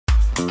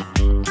I'm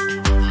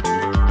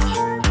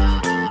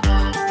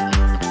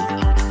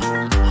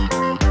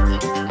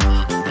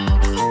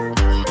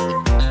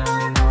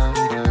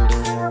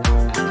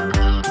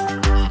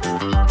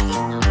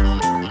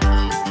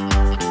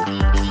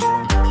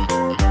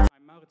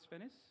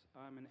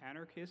an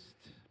anarchist,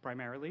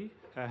 primarily,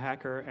 a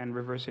hacker and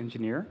reverse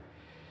engineer.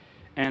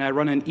 And I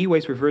run an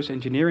e-waste reverse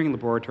engineering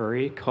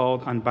laboratory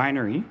called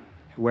Unbinary,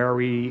 where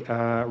we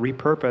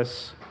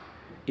repurpose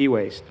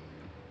e-waste.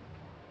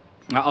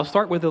 Now, I'll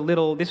start with a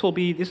little,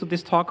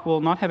 this talk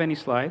will not have any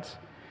slides.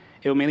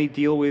 It will mainly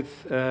deal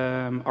with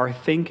our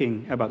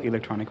thinking about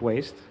electronic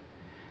waste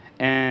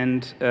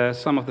and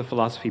some of the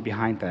philosophy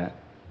behind that.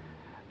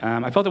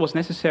 I felt it was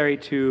necessary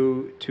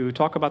to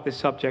talk about this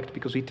subject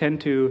because we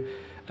tend to,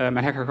 at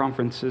hacker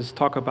conferences,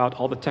 talk about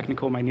all the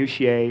technical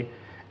minutiae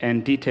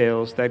and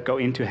details that go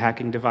into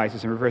hacking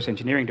devices and reverse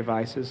engineering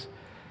devices,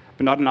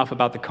 but not enough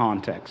about the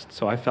context.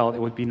 So I felt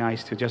it would be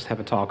nice to just have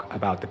a talk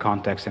about the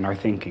context and our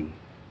thinking.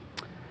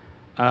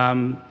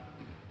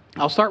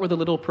 I'll start with a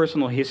little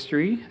personal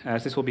history,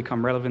 as this will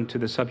become relevant to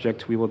the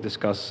subject we will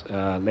discuss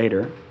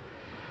later.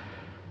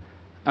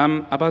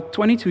 About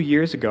 22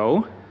 years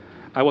ago,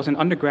 I was an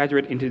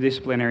undergraduate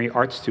interdisciplinary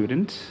art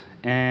student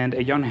and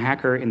a young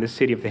hacker in the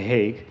city of The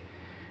Hague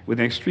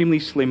with an extremely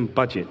slim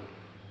budget.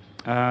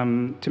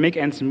 To make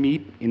ends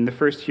meet in the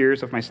first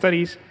years of my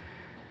studies,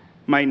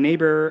 my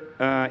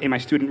neighbor in my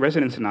student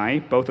residence and I,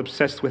 both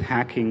obsessed with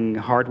hacking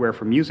hardware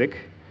for music,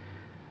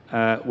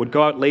 would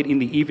go out late in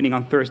the evening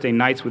on Thursday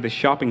nights with a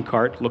shopping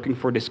cart looking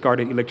for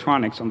discarded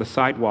electronics on the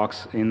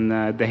sidewalks in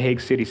The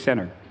Hague city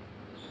center.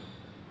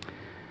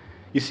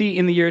 You see,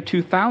 in the year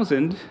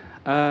 2000,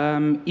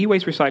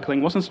 e-waste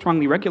recycling wasn't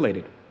strongly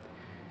regulated,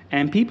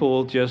 and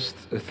people just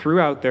threw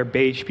out their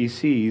beige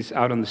PCs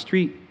out on the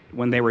street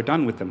when they were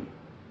done with them.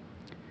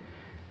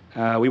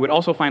 We would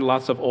also find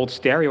lots of old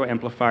stereo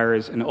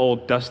amplifiers and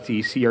old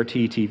dusty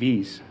CRT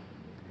TVs.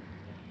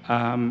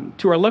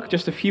 To our luck,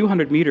 just a few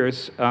hundred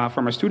meters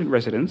from our student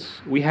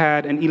residence, we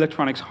had an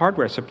electronics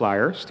hardware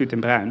supplier, Stuut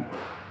en Bruin,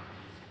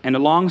 and a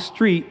long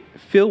street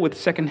filled with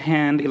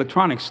second-hand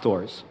electronics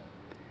stores.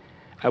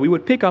 We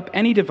would pick up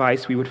any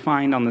device we would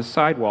find on the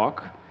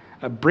sidewalk,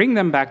 bring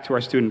them back to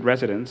our student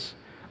residence,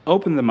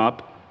 open them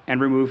up,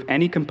 and remove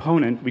any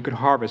component we could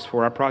harvest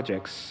for our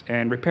projects,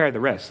 and repair the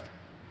rest.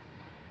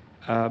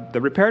 The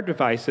repaired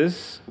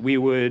devices we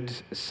would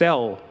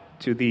sell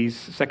to these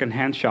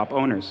second-hand shop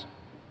owners.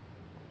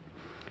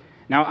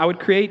 Now, I would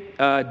create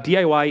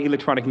DIY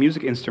electronic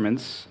music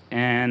instruments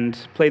and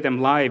play them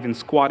live in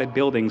squatted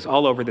buildings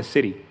all over the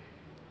city.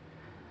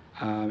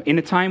 In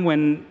a time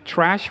when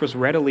trash was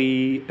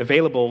readily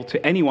available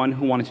to anyone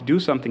who wanted to do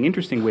something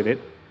interesting with it,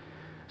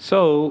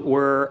 so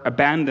were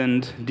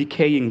abandoned,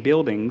 decaying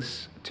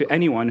buildings to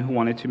anyone who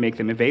wanted to make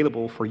them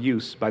available for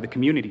use by the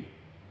community.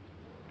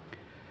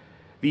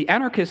 The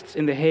anarchists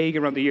in The Hague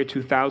around the year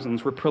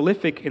 2000 were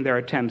prolific in their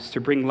attempts to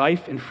bring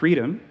life and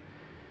freedom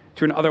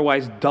to an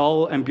otherwise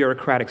dull and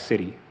bureaucratic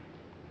city.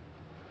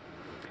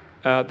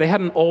 They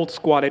had an old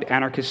squatted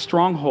anarchist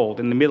stronghold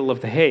in the middle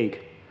of The Hague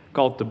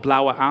called the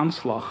Blauwe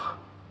Aanslag,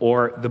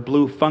 or the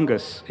Blue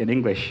Fungus in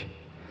English.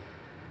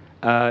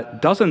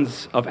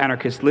 Dozens of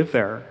anarchists lived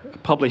there,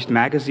 published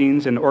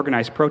magazines, and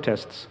organized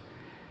protests.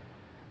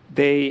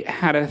 They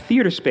had a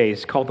theater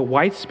space called the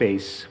White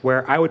Space,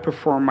 where I would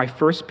perform my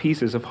first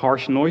pieces of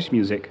harsh noise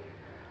music.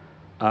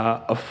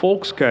 A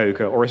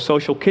volkskeuken, or a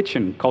social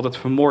kitchen, called het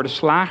vermoorde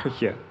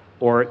slagertje,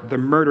 or the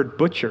murdered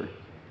butcher.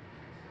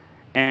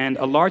 And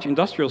a large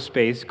industrial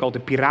space called the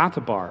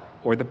Piratenbar,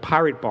 or the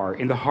Pirate Bar,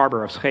 in the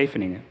harbor of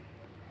Scheveningen.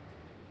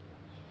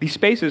 These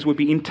spaces would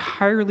be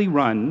entirely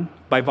run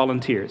by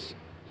volunteers,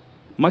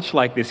 much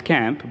like this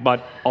camp,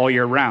 but all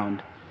year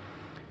round.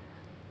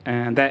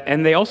 And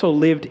they also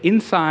lived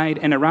inside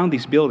and around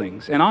these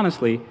buildings. And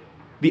honestly,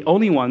 the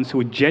only ones who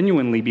would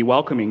genuinely be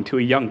welcoming to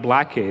a young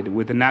black kid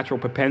with a natural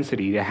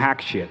propensity to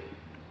hack shit.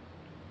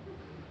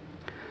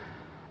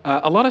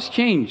 A lot has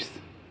changed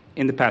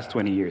in the past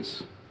 20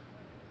 years.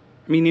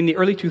 I mean, in the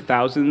early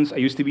 2000s, I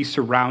used to be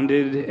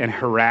surrounded and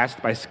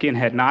harassed by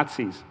skinhead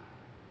Nazis.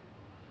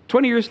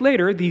 20 years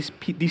later,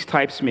 these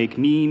types make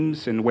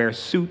memes and wear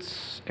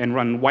suits and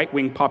run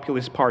right-wing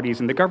populist parties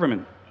in the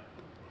government.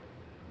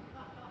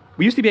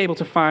 We used to be able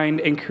to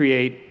find and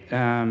create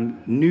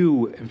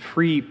new and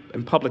free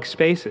and public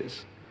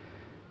spaces.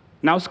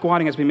 Now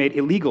squatting has been made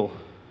illegal,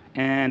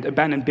 and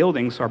abandoned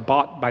buildings are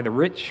bought by the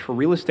rich for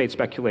real estate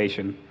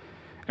speculation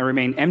and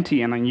remain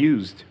empty and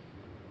unused.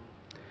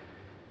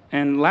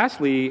 And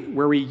lastly,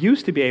 where we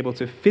used to be able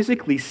to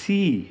physically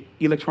see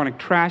electronic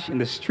trash in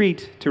the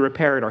street to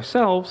repair it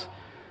ourselves,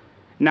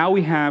 now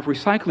we have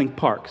recycling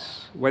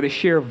parks, where the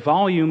sheer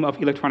volume of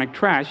electronic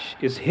trash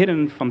is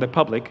hidden from the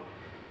public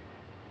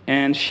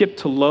and shipped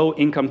to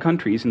low-income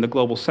countries in the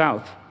global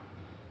south.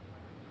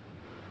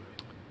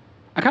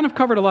 I kind of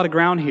covered a lot of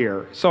ground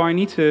here, so I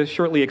need to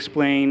shortly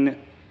explain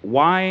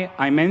why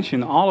I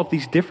mention all of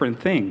these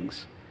different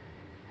things,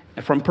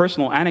 from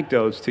personal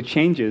anecdotes to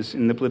changes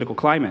in the political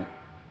climate.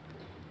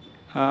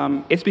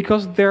 It's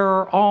because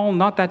they're all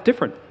not that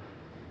different.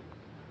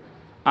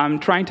 I'm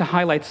trying to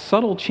highlight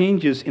subtle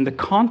changes in the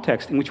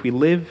context in which we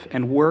live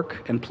and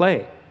work and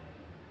play,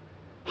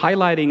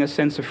 highlighting a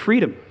sense of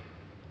freedom,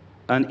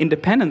 an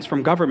independence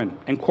from government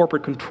and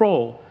corporate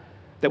control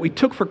that we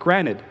took for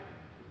granted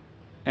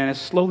and has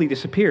slowly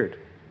disappeared.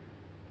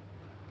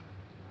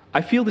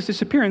 I feel this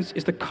disappearance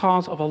is the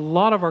cause of a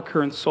lot of our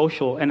current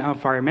social and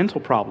environmental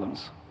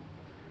problems,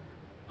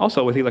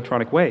 also with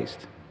electronic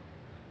waste.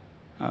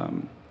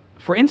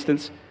 For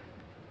instance,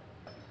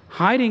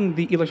 hiding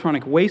the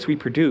electronic waste we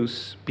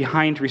produce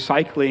behind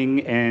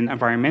recycling and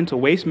environmental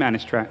waste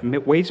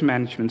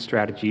management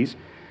strategies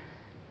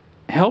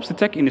helps the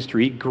tech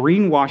industry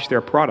greenwash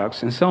their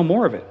products and sell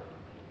more of it.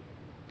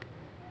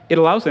 It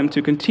allows them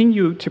to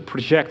continue to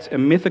project a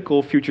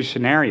mythical future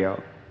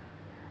scenario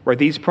where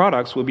these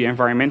products will be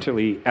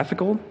environmentally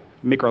ethical,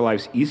 make our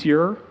lives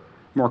easier,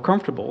 more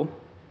comfortable,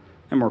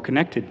 and more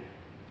connected.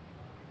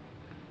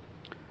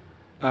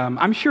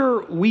 I'm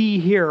sure we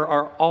here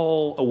are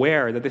all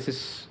aware that this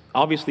is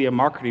obviously a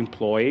marketing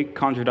ploy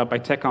conjured up by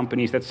tech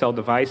companies that sell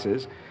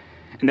devices,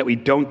 and that we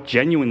don't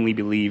genuinely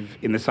believe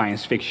in the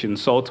science fiction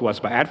sold to us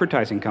by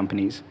advertising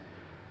companies.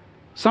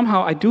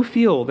 Somehow, I do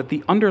feel that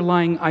the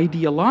underlying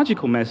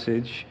ideological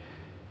message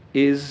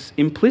is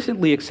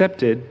implicitly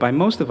accepted by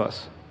most of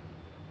us.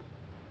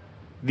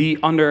 The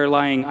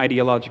underlying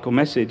ideological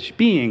message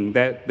being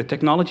that the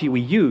technology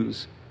we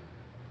use,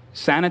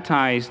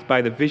 sanitized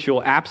by the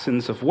visual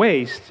absence of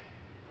waste,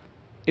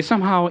 is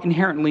somehow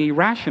inherently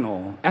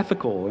rational,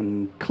 ethical,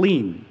 and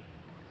clean.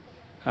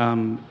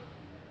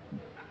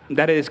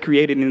 That it is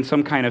created in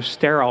some kind of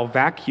sterile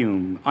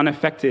vacuum,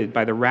 unaffected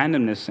by the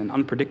randomness and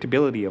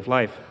unpredictability of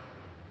life.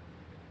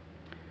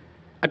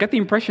 I get the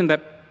impression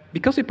that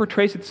because it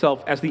portrays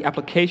itself as the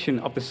application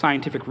of the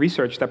scientific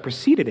research that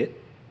preceded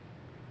it,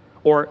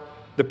 or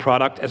the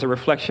product as a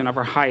reflection of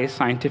our highest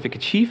scientific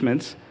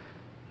achievements,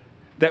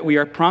 that we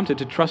are prompted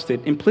to trust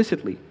it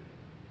implicitly.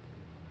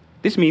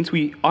 This means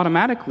we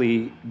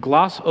automatically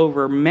gloss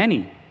over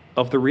many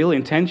of the real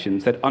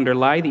intentions that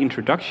underlie the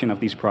introduction of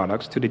these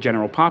products to the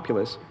general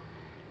populace,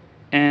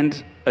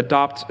 and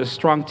adopt a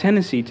strong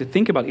tendency to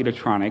think about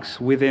electronics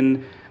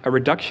within a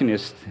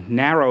reductionist,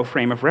 narrow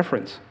frame of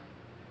reference,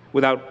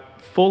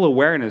 without full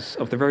awareness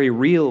of the very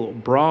real,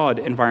 broad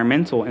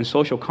environmental and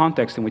social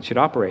context in which it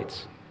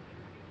operates.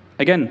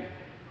 Again,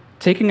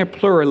 taking a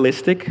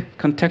pluralistic,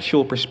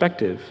 contextual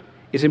perspective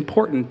is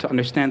important to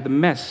understand the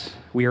mess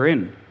we are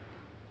in.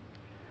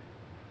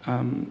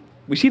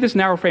 We see this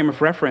narrow frame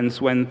of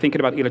reference when thinking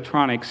about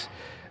electronics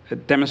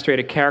demonstrate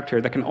a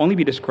character that can only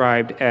be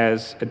described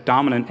as a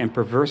dominant and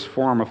perverse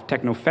form of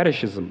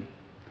techno-fetishism,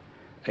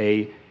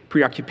 a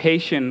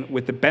preoccupation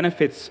with the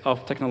benefits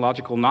of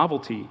technological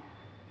novelty,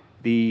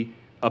 the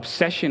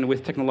obsession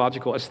with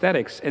technological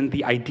aesthetics, and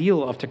the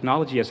ideal of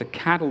technology as a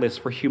catalyst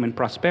for human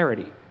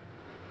prosperity.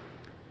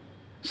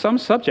 Some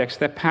subjects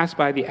that pass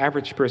by the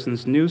average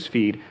person's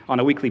newsfeed on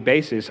a weekly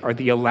basis are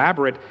the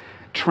elaborate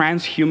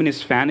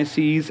transhumanist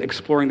fantasies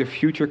exploring the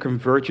future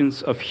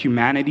convergence of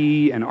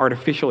humanity and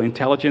artificial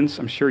intelligence.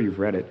 I'm sure you've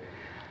read it.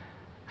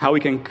 How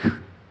we can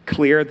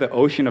clear the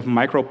ocean of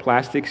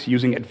microplastics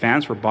using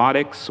advanced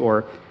robotics,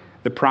 or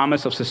the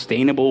promise of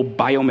sustainable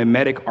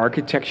biomimetic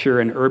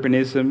architecture and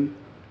urbanism.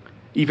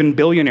 Even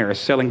billionaires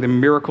selling the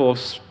miracle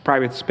of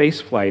private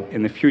spaceflight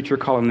and the future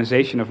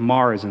colonization of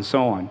Mars, and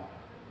so on.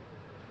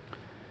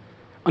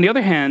 On the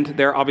other hand,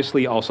 there are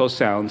obviously also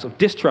sounds of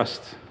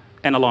distrust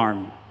and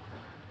alarm.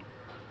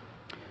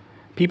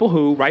 People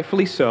who,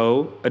 rightfully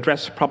so,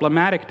 address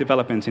problematic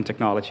developments in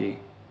technology,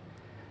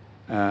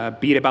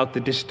 be it about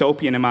the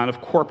dystopian amount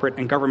of corporate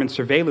and government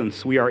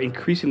surveillance we are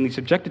increasingly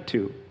subjected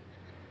to,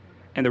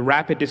 and the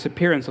rapid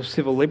disappearance of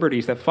civil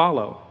liberties that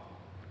follow.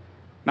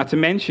 Not to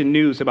mention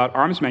news about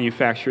arms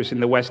manufacturers in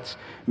the West's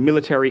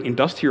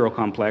military-industrial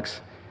complex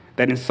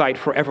that incite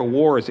forever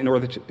wars in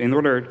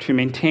order to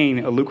maintain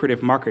a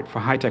lucrative market for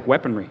high-tech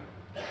weaponry.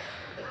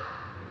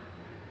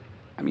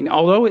 I mean,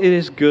 although it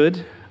is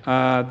good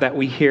that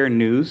we hear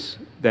news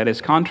that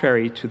is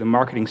contrary to the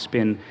marketing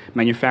spin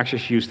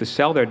manufacturers use to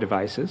sell their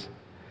devices,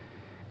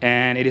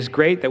 and it is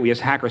great that we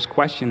as hackers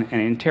question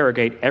and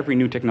interrogate every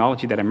new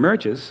technology that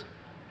emerges,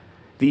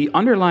 the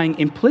underlying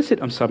implicit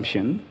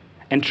assumption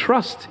and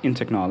trust in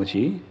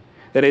technology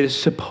that it is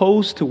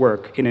supposed to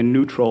work in a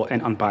neutral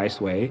and unbiased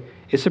way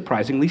is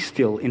surprisingly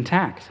still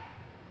intact.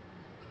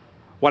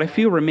 What I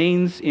feel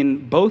remains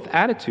in both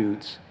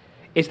attitudes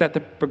is that the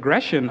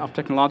progression of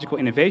technological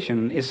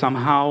innovation is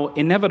somehow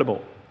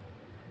inevitable.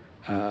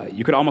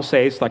 You could almost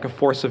say it's like a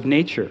force of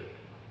nature.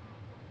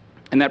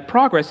 And that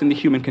progress in the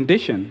human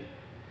condition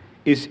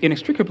is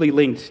inextricably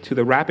linked to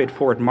the rapid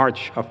forward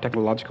march of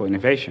technological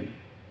innovation.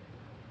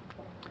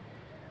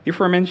 The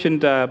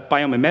aforementioned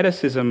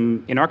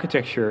biomimeticism in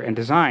architecture and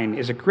design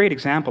is a great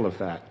example of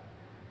that.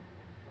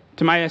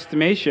 To my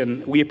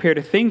estimation, we appear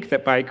to think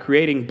that by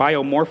creating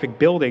biomorphic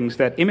buildings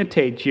that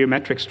imitate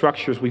geometric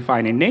structures we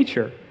find in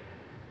nature,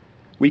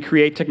 we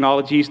create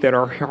technologies that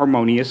are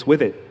harmonious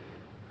with it,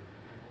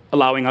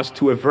 allowing us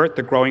to avert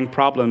the growing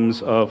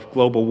problems of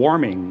global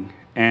warming,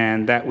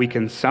 and that we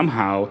can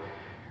somehow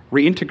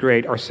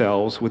reintegrate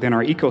ourselves within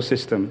our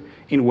ecosystem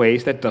in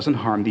ways that doesn't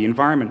harm the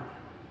environment.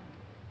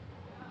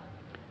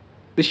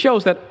 This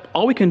shows that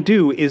all we can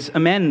do is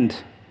amend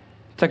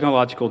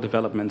technological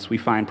developments we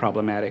find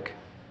problematic,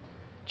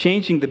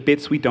 changing the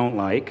bits we don't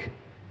like,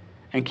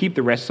 and keep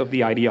the rest of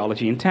the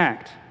ideology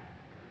intact.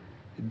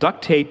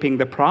 Duct taping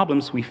the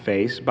problems we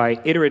face by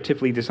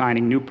iteratively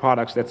designing new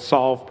products that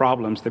solve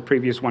problems the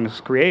previous one has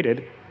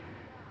created,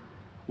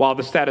 while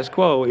the status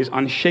quo is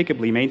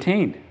unshakably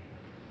maintained.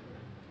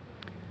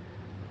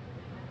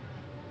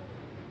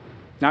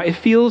 Now, it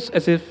feels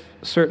as if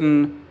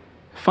certain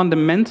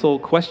fundamental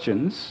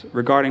questions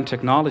regarding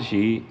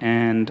technology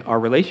and our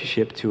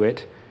relationship to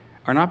it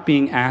are not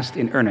being asked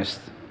in earnest.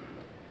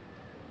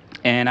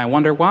 And I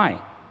wonder why.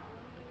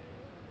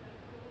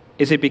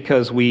 Is it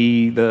because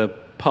we, the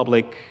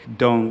public,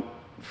 don't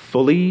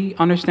fully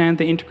understand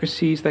the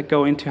intricacies that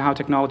go into how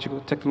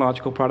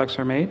technological products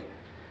are made?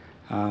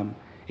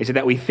 Is it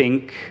that we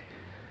think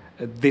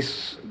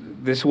this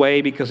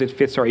way because it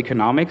fits our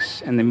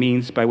economics and the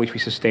means by which we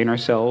sustain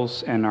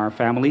ourselves and our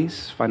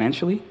families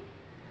financially?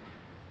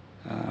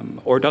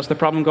 Or does the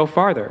problem go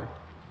farther?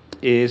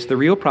 Is the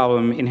real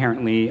problem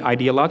inherently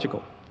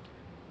ideological?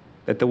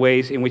 That the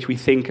ways in which we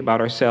think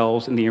about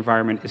ourselves and the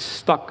environment is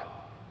stuck,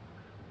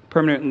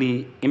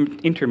 permanently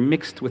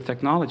intermixed with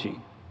technology?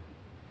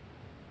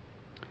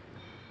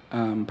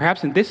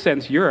 Perhaps in this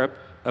sense, Europe,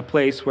 a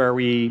place where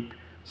we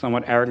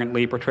somewhat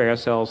arrogantly portray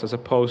ourselves as a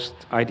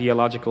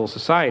post-ideological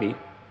society,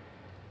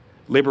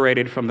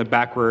 liberated from the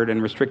backward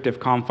and restrictive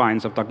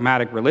confines of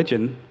dogmatic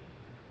religion,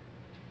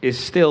 is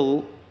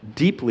still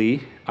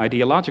deeply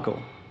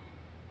ideological.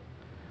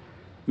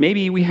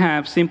 Maybe we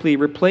have simply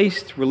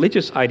replaced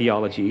religious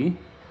ideology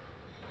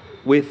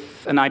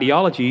with an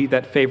ideology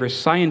that favors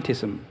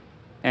scientism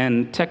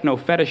and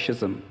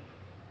techno-fetishism,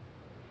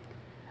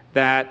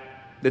 that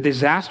the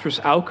disastrous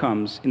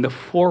outcomes in the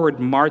forward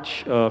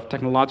march of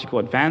technological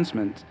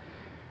advancement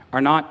are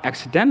not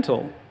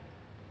accidental,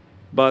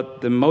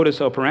 but the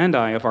modus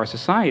operandi of our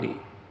society.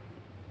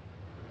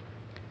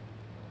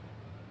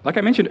 Like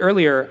I mentioned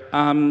earlier,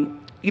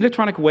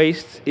 electronic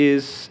waste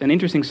is an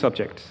interesting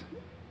subject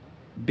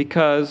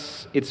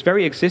because its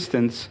very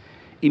existence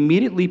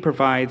immediately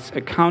provides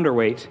a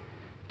counterweight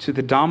to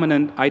the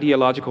dominant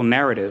ideological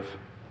narrative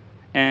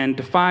and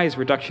defies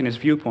reductionist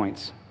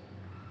viewpoints.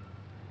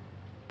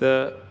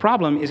 The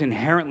problem is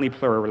inherently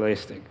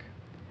pluralistic.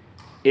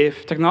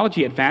 If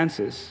technology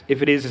advances,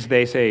 if it is, as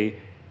they say,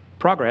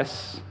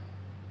 progress,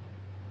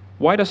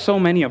 why does so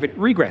many of it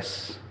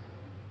regress,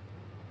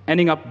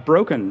 ending up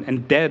broken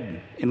and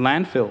dead in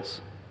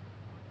landfills?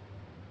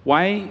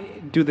 Why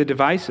do the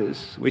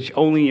devices, which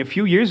only a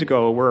few years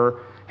ago were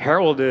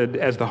heralded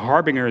as the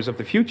harbingers of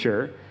the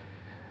future,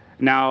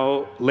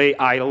 now lay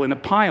idle in a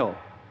pile,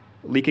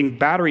 leaking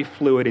battery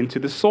fluid into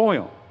the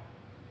soil?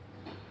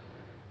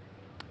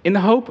 In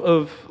the hope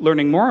of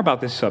learning more about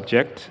this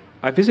subject,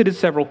 I visited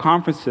several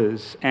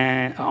conferences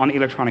on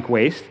electronic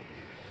waste,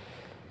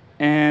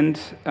 and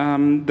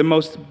the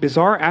most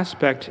bizarre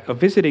aspect of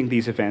visiting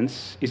these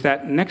events is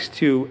that next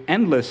to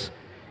endless,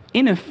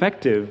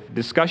 ineffective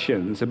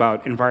discussions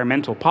about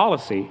environmental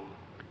policy,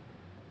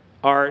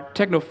 our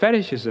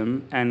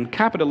techno-fetishism and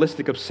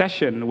capitalistic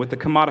obsession with the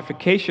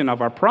commodification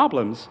of our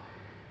problems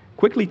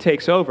quickly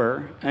takes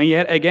over and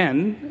yet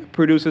again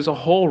produces a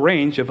whole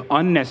range of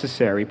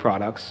unnecessary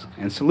products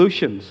and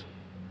solutions.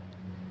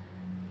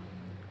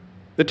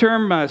 The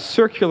term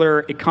circular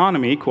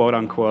economy, quote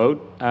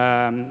unquote,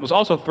 was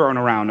also thrown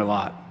around a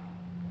lot.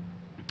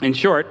 In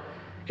short,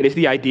 it is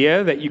the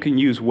idea that you can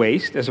use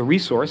waste as a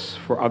resource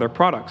for other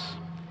products,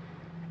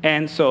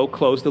 and so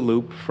close the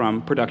loop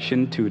from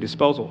production to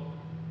disposal.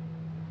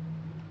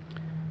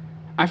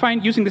 I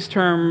find using this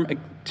term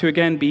to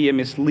again be a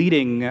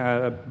misleading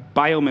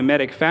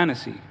biomimetic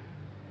fantasy,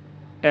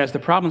 as the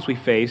problems we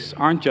face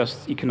aren't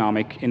just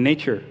economic in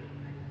nature.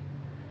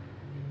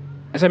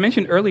 As I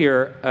mentioned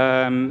earlier,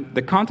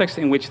 the context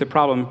in which the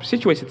problem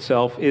situates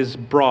itself is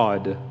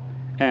broad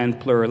and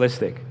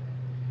pluralistic.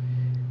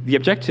 The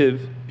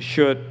objective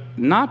should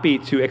not be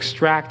to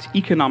extract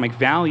economic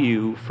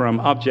value from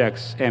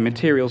objects and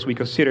materials we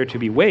consider to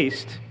be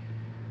waste,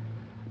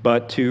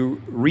 but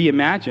to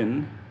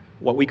reimagine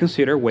what we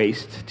consider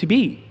waste to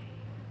be.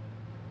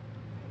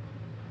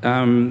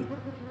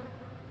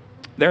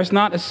 There's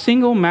not a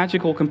single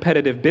magical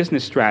competitive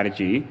business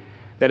strategy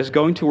that is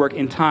going to work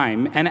in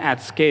time and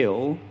at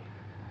scale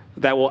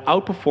that will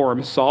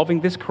outperform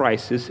solving this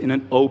crisis in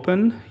an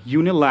open,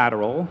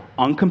 unilateral,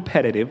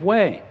 uncompetitive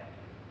way.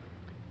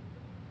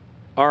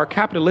 Our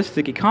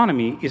capitalistic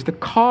economy is the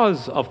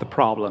cause of the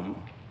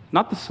problem,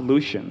 not the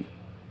solution.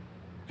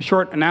 A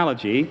short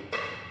analogy: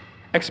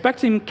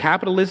 expecting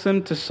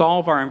capitalism to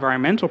solve our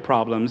environmental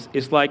problems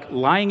is like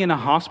lying in a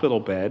hospital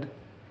bed,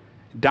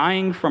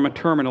 dying from a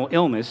terminal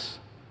illness,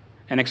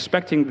 and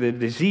expecting the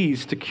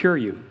disease to cure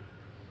you.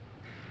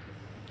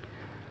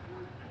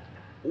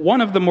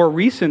 One of the more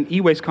recent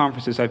e-waste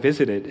conferences I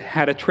visited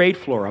had a trade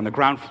floor on the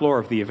ground floor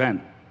of the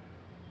event.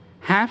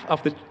 Half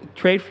of the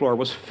trade floor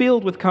was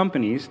filled with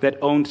companies that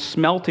owned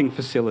smelting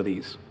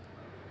facilities,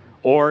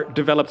 or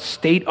developed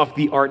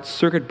state-of-the-art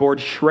circuit board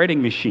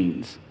shredding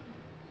machines.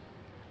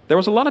 There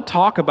was a lot of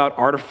talk about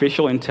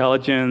artificial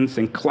intelligence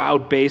and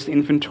cloud-based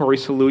inventory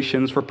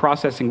solutions for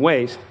processing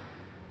waste,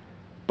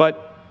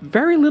 but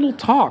very little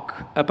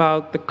talk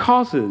about the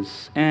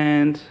causes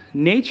and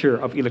nature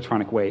of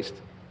electronic waste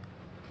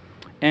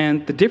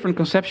and the different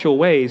conceptual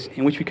ways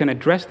in which we can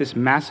address this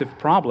massive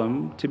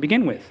problem to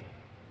begin with.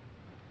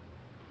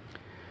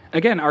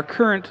 Again, our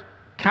current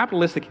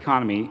capitalistic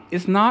economy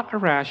is not a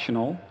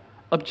rational,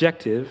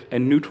 objective,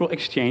 and neutral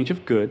exchange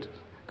of goods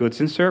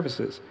and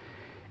services.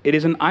 It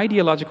is an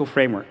ideological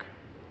framework,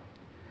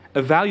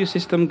 a value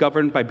system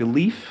governed by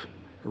belief,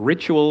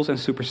 rituals, and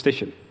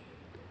superstition.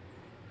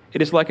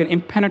 It is like an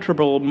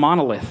impenetrable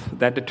monolith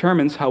that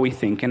determines how we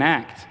think and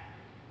act.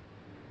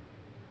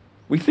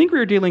 We think we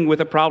are dealing with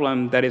a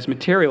problem that is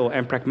material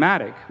and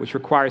pragmatic, which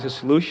requires a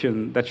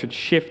solution that should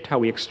shift how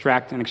we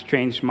extract and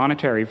exchange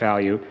monetary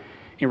value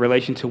in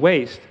relation to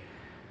waste.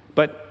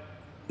 But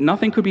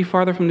nothing could be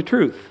farther from the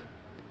truth.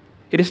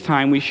 It is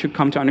time we should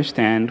come to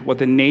understand what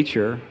the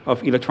nature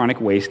of electronic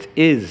waste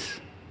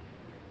is.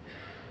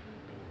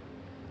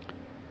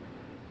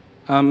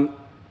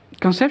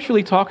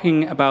 Conceptually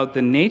talking about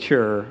the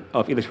nature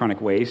of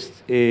electronic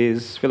waste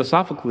is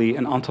philosophically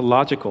an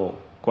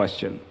ontological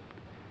question.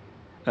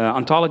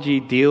 Ontology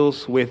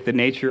deals with the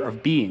nature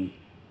of being.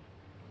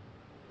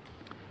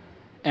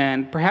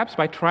 And perhaps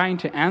by trying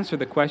to answer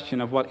the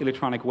question of what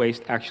electronic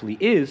waste actually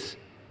is,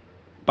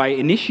 by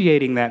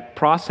initiating that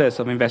process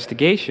of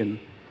investigation,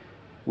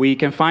 we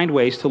can find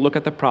ways to look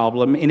at the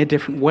problem in a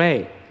different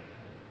way.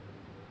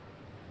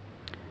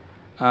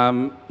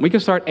 We can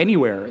start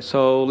anywhere,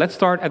 so let's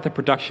start at the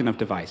production of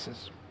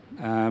devices.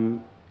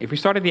 If we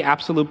start at the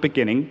absolute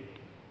beginning,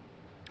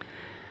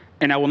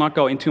 and I will not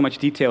go into too much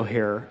detail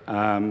here,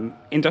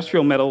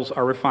 industrial metals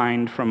are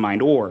refined from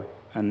mined ore,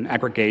 an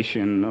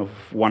aggregation of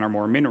one or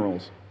more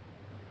minerals.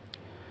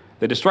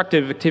 The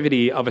destructive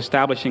activity of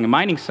establishing a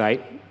mining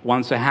site,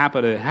 once a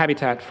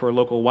habitat for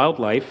local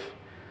wildlife,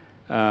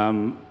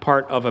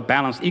 part of a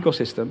balanced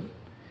ecosystem,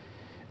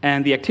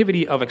 and the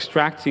activity of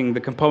extracting the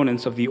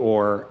components of the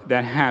ore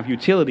that have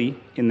utility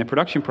in the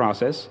production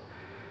process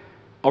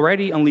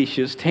already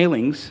unleashes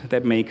tailings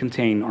that may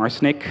contain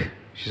arsenic,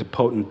 which is a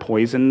potent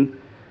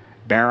poison,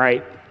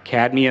 barite,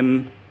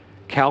 cadmium,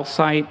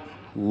 calcite,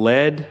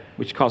 lead,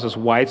 which causes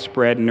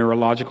widespread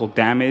neurological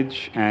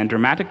damage and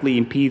dramatically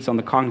impedes on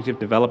the cognitive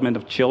development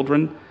of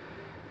children,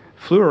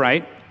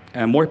 fluorite,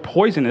 more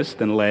poisonous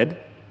than lead,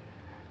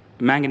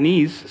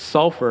 manganese,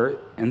 sulfur,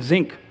 and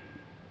zinc.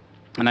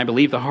 And I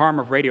believe the harm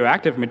of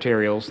radioactive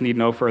materials need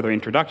no further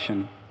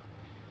introduction.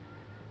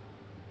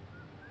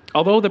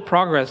 Although the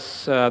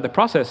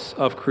process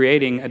of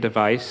creating a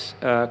device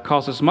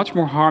causes much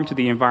more harm to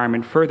the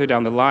environment further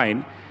down the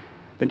line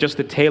than just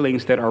the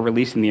tailings that are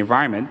released in the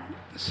environment,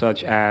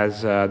 such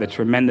as the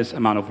tremendous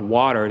amount of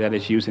water that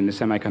is used in the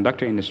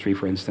semiconductor industry,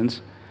 for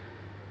instance,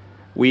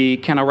 we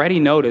can already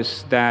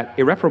notice that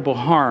irreparable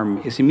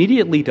harm is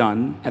immediately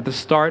done at the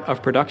start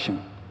of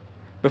production,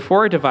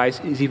 before a device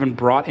is even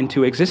brought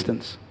into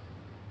existence.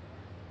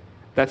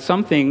 That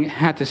something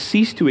had to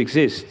cease to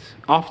exist,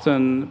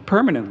 often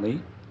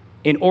permanently,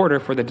 in order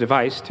for the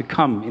device to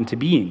come into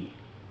being.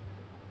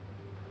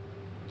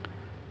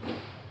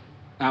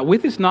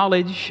 With this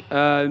knowledge,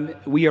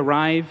 we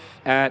arrive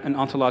at an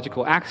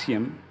ontological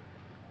axiom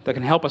that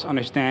can help us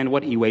understand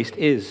what e-waste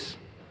is.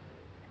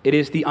 It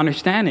is the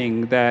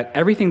understanding that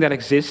everything that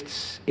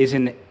exists is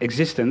in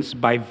existence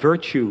by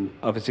virtue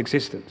of its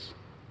existence.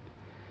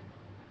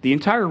 The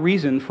entire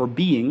reason for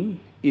being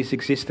is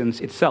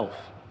existence itself.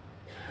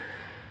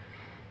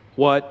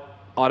 What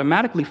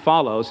automatically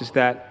follows is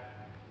that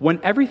when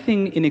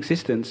everything in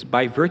existence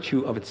by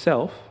virtue of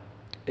itself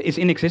is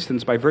in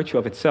existence by virtue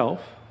of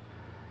itself,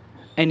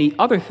 any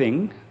other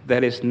thing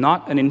that is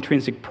not an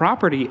intrinsic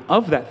property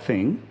of that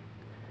thing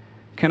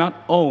cannot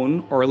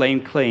own or lay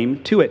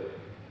claim to it.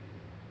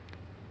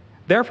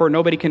 Therefore,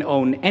 nobody can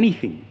own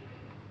anything.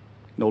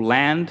 No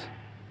land,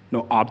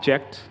 no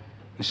object,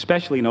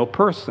 especially no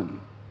person.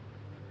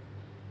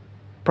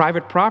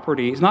 Private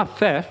property is not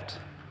theft.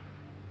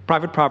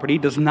 Private property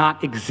does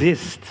not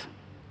exist.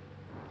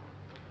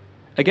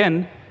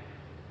 Again,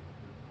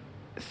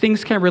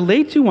 things can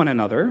relate to one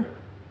another,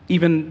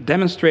 even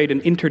demonstrate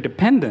an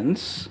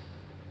interdependence,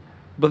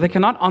 but they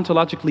cannot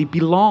ontologically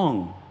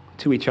belong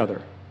to each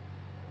other.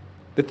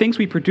 The things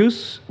we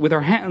produce with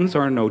our hands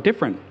are no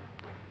different.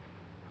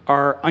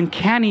 Our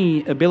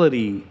uncanny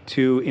ability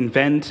to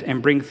invent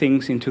and bring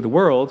things into the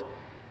world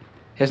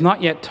has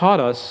not yet taught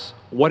us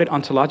what it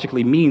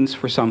ontologically means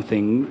for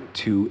something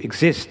to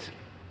exist.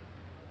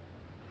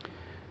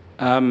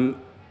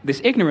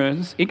 This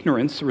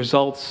ignorance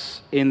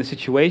results in the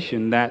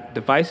situation that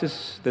the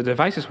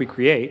devices we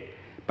create,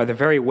 by the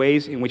very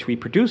ways in which we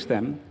produce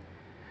them,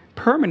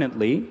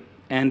 permanently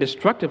and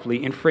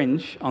destructively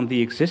infringe on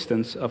the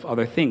existence of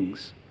other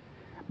things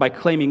by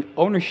claiming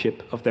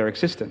ownership of their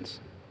existence.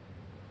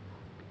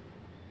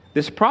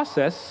 This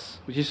process,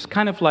 which is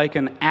kind of like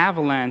an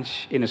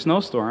avalanche in a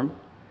snowstorm,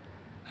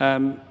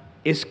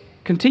 is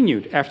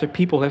continued after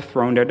people have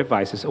thrown their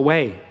devices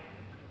away.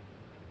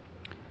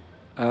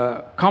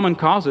 Common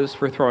causes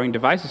for throwing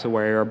devices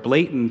away are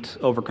blatant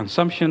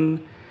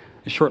overconsumption,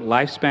 a short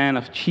lifespan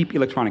of cheap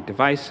electronic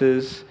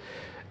devices,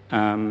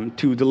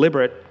 to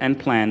deliberate and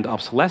planned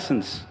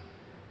obsolescence,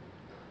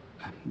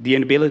 the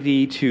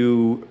inability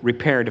to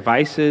repair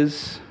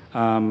devices,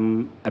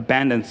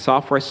 abandoned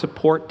software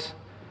support,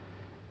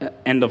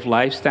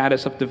 end-of-life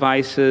status of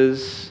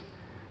devices,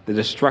 the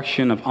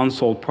destruction of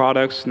unsold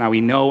products. Now,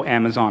 we know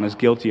Amazon is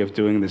guilty of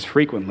doing this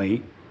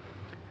frequently,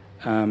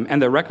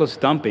 and the reckless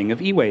dumping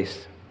of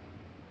e-waste.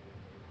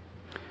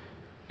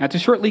 Now, to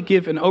shortly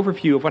give an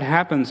overview of what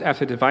happens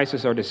after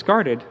devices are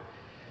discarded,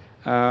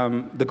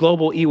 the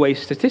Global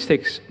E-Waste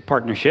Statistics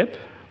Partnership,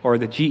 or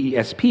the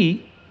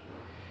GESP,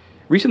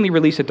 recently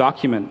released a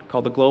document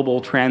called the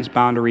Global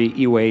Transboundary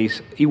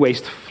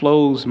E-Waste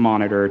Flows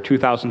Monitor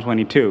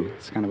 2022.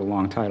 It's kind of a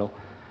long title,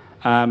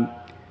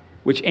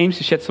 which aims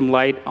to shed some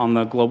light on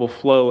the global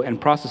flow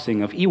and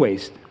processing of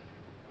e-waste.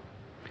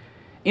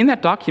 In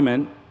that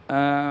document,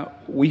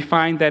 we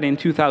find that in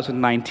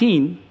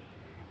 2019,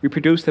 we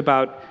produced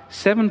about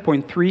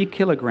 7.3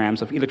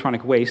 kilograms of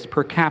electronic waste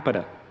per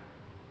capita.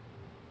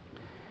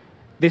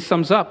 This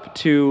sums up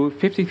to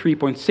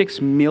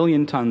 53.6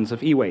 million tons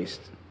of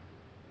e-waste.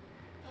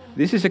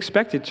 This is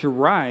expected to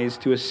rise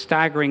to a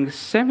staggering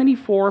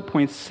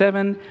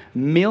 74.7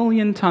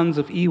 million tons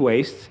of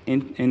e-waste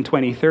in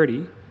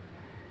 2030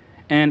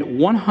 and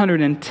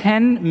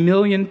 110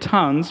 million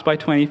tons by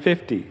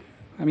 2050.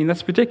 I mean,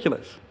 that's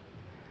ridiculous.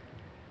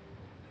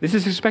 This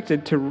is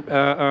expected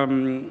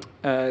to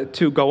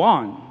go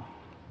on.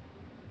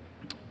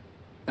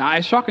 Now,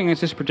 as shocking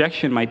as this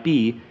projection might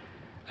be,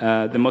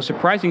 the most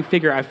surprising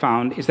figure I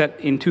found is that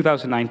in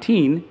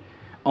 2019,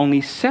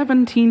 only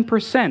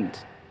 17%,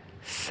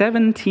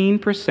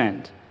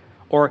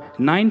 or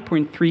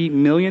 9.3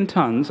 million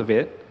tons of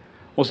it,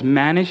 was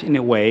managed in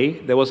a way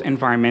that was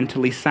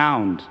environmentally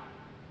sound.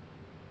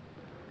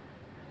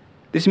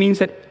 This means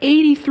that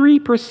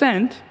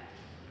 83%,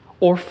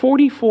 or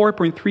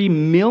 44.3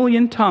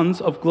 million tons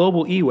of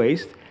global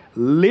e-waste,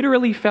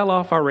 literally fell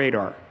off our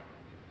radar.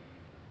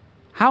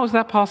 How is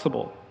that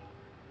possible?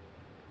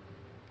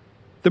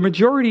 The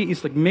majority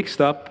is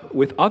mixed up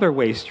with other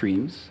waste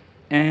streams,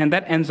 and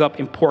that ends up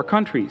in poor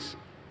countries,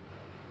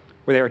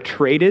 where they are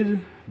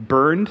traded,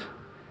 burned,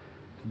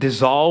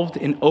 dissolved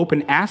in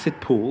open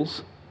acid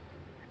pools,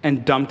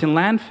 and dumped in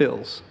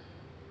landfills,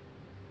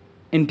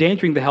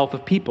 endangering the health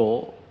of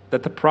people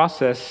that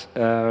process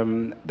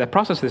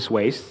this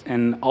waste,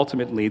 and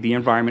ultimately the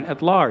environment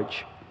at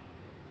large.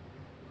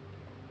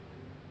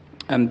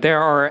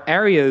 There are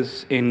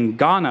areas in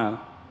Ghana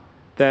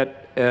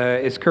that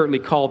is currently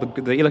called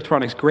the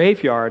electronics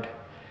graveyard,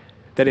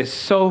 that is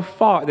so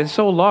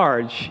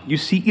large, you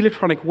see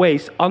electronic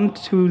waste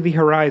onto the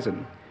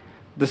horizon.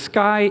 The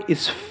sky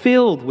is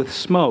filled with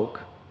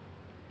smoke,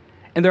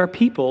 and there are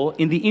people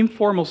in the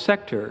informal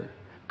sector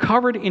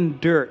covered in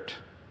dirt,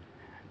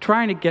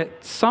 trying to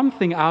get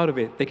something out of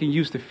it they can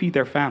use to feed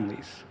their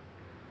families,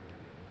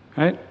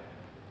 right?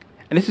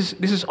 And this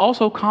is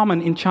also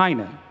common in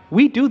China.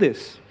 We do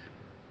this.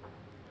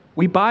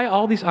 We buy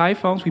all these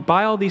iPhones, we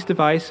buy all these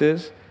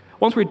devices.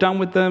 Once we're done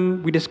with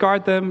them, we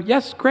discard them.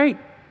 Yes, great,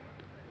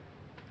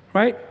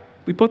 right?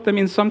 We put them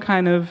in some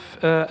kind of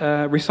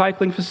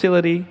recycling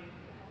facility,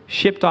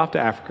 shipped off to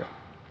Africa,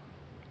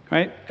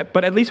 right?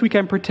 But at least we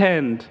can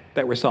pretend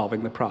that we're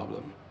solving the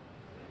problem.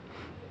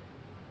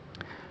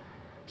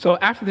 So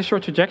after the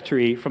short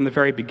trajectory from the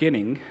very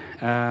beginning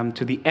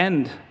to the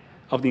end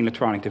of the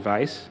electronic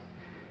device,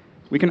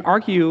 we can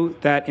argue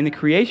that in the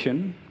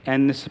creation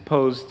and the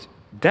supposed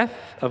death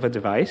of a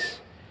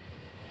device,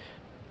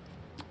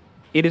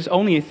 it is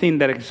only a thing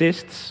that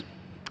exists,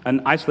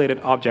 an isolated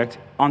object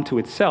unto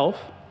itself,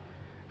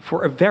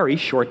 for a very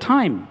short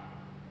time.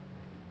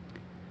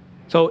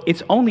 So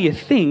it's only a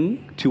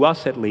thing, to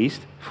us at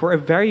least, for a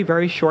very,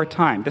 very short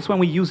time. That's when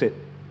we use it,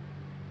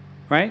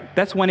 right?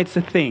 That's when it's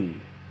a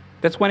thing.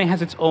 That's when it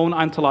has its own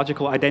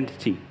ontological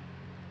identity.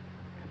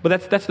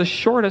 But that's the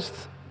shortest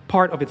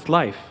part of its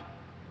life.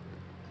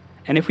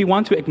 And if we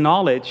want to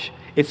acknowledge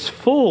its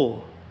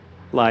full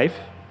life,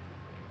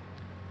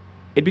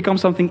 it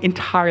becomes something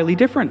entirely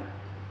different.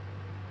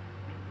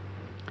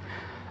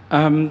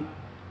 A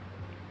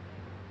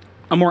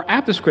more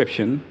apt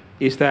description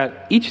is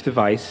that each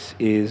device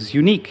is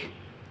unique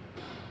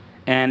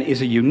and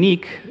is a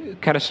unique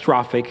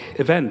catastrophic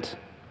event,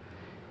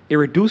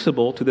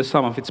 irreducible to the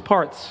sum of its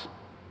parts,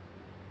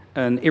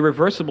 an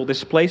irreversible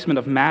displacement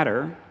of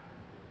matter,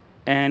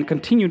 and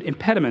continued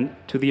impediment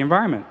to the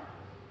environment.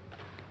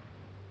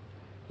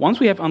 Once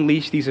we have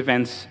unleashed these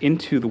events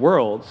into the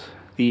world,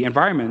 the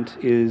environment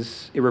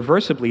is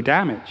irreversibly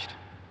damaged.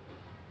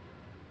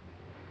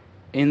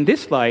 In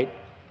this light,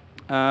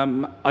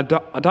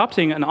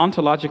 adopting an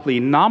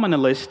ontologically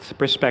nominalist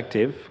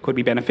perspective could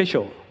be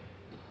beneficial.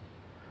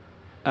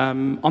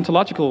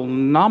 Ontological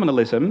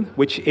nominalism,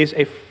 which is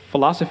a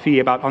philosophy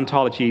about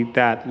ontology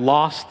that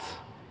lost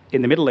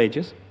in the Middle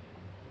Ages,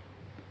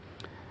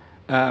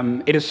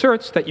 It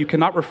asserts that you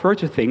cannot refer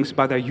to things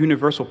by their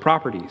universal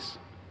properties,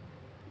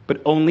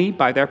 but only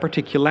by their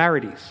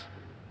particularities.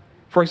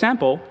 For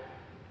example,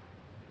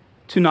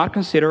 to not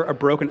consider a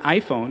broken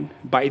iPhone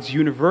by its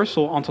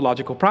universal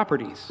ontological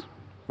properties,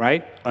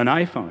 right? An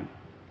iPhone.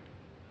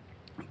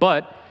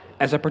 But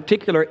as a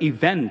particular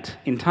event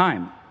in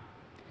time,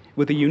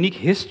 with a unique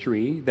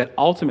history that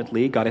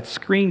ultimately got its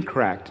screen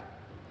cracked.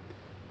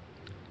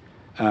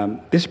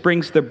 This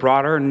brings the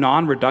broader,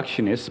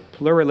 non-reductionist,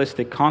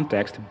 pluralistic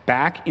context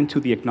back into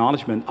the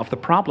acknowledgement of the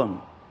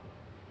problem.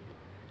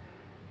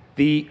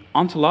 The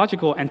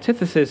ontological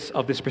antithesis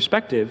of this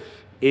perspective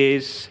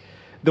is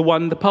the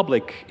one the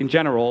public in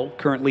general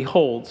currently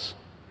holds,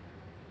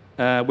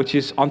 which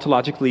is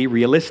ontologically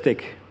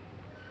realistic.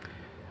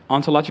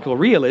 Ontological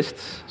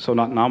realists, so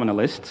not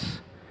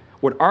nominalists,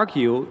 would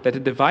argue that the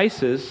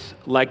devices,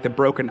 like the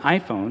broken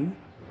iPhone,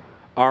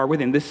 are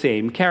within the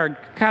same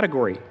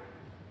category.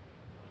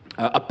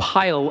 A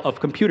pile of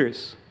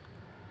computers,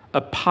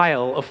 a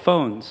pile of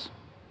phones.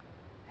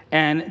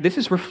 And this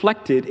is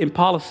reflected in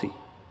policy.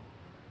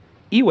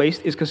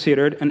 E-waste is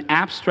considered an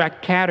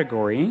abstract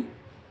category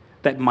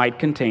that might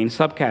contain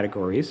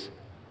subcategories,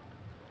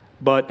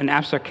 but an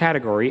abstract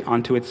category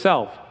unto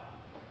itself.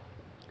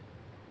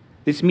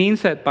 This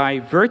means that by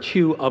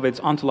virtue of its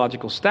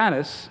ontological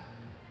status,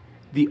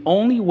 the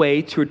only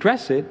way to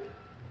address it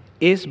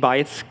is by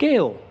its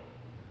scale.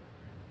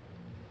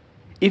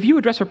 If you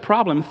address a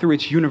problem through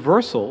its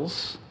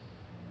universals,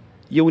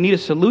 you will need a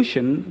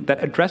solution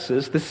that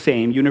addresses the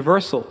same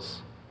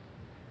universals.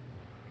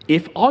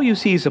 If all you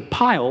see is a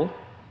pile,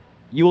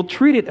 you will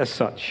treat it as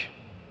such.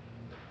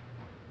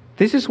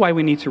 This is why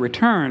we need to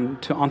return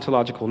to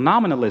ontological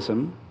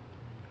nominalism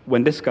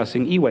when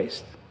discussing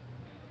e-waste.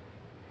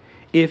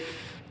 If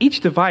each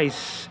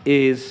device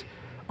is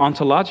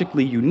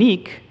ontologically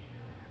unique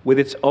with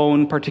its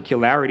own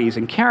particularities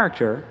and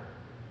character,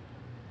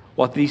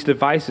 what these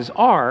devices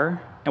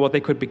are and what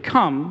they could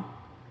become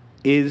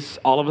is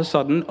all of a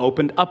sudden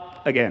opened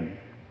up again.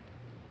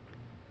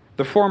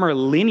 The former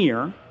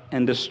linear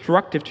and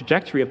destructive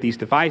trajectory of these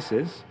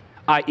devices,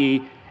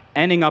 i.e.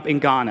 ending up in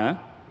Ghana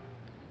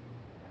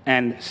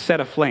and set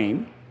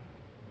aflame,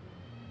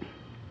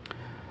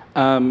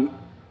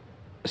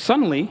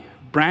 suddenly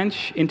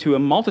branch into a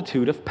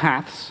multitude of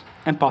paths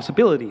and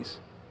possibilities.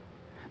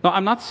 Now,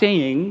 I'm not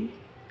saying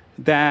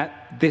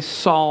that this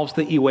solves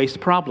the e-waste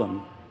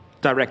problem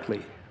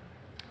directly,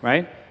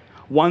 right?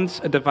 Once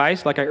a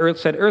device, like I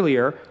said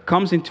earlier,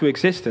 comes into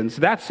existence,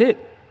 that's it.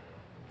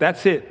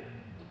 That's it.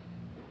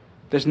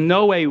 There's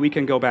no way we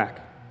can go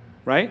back,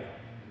 right?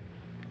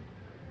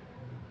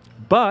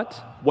 But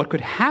what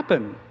could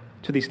happen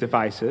to these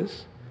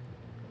devices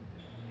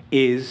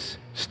is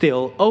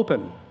still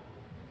open.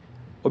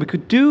 What we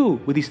could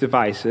do with these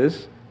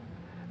devices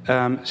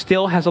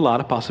still has a lot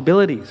of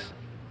possibilities.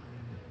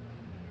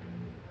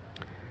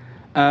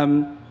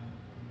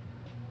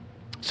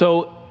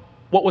 So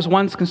what was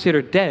once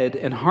considered dead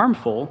and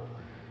harmful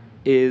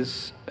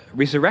is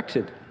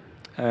resurrected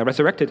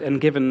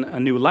and given a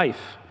new life.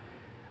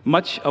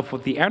 Much of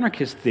what the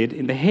anarchists did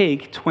in The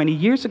Hague 20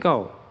 years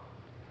ago.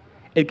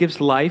 It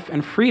gives life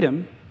and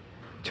freedom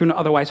to an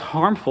otherwise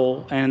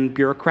harmful and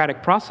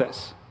bureaucratic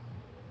process.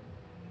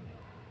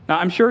 Now,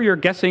 I'm sure you're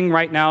guessing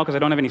right now, because I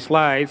don't have any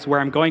slides, where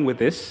I'm going with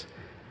this.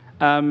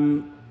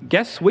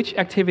 Guess which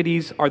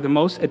activities are the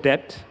most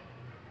adept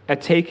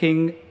at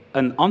taking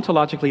an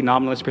ontologically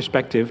nominalist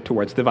perspective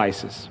towards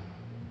devices?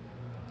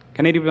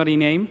 Can anybody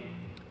name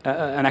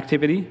an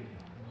activity?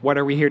 What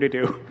are we here to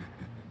do?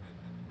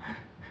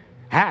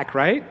 Hack,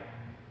 right?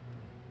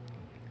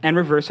 And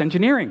reverse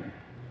engineering.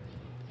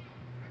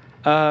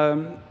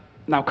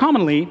 Now,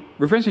 commonly,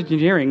 reverse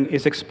engineering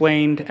is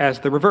explained as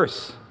the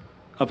reverse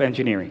of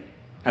engineering,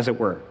 as it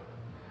were,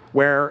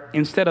 where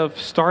instead of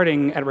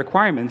starting at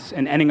requirements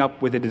and ending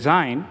up with a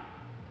design,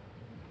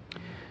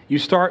 you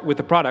start with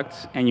the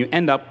product and you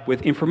end up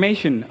with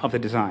information of the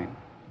design.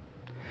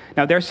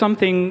 Now, there's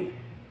something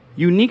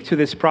unique to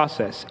this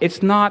process.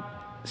 It's not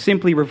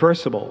simply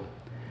reversible.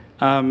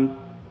 The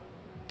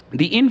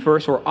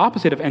inverse or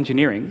opposite of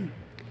engineering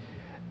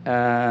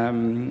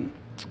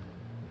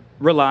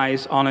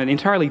relies on an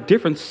entirely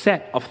different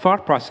set of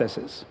thought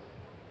processes,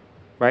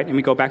 right? And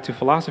we go back to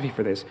philosophy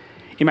for this.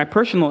 In my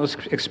personal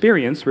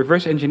experience,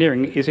 reverse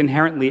engineering is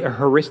inherently a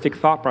heuristic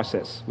thought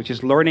process, which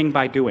is learning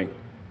by doing.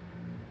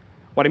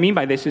 What I mean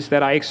by this is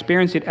that I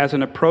experience it as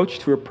an approach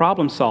to a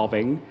problem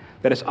solving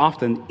that is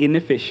often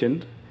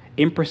inefficient,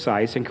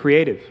 imprecise, and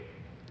creative.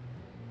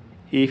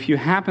 If you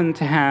happen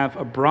to have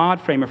a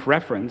broad frame of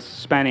reference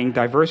spanning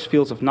diverse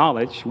fields of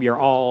knowledge, we are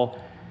all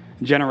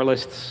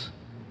generalists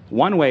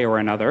one way or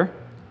another,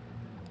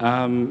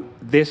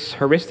 this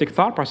heuristic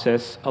thought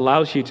process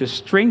allows you to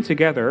string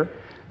together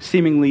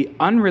seemingly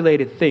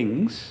unrelated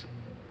things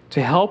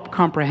to help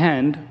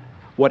comprehend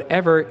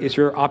whatever is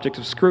your object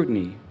of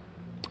scrutiny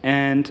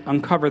and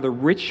uncover the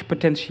rich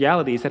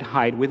potentialities that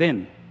hide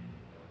within.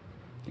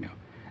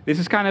 This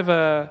is kind of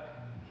a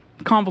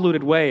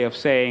convoluted way of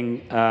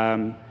saying,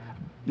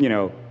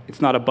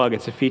 it's not a bug,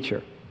 it's a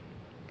feature.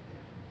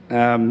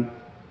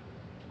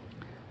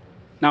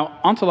 Now,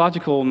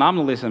 ontological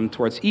nominalism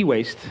towards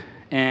e-waste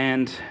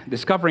and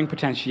discovering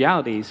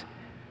potentialities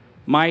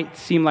might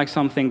seem like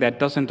something that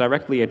doesn't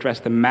directly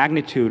address the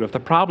magnitude of the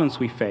problems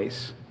we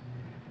face.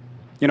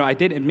 You know, I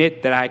did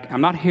admit that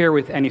I'm not here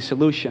with any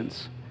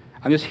solutions.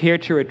 I'm just here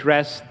to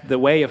address the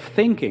way of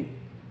thinking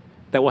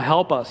that will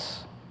help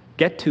us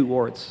get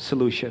towards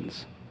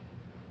solutions.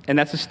 And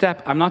that's a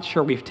step I'm not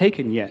sure we've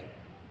taken yet.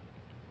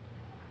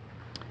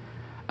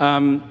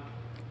 But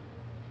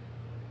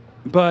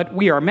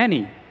we are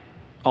many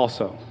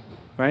also,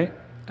 right?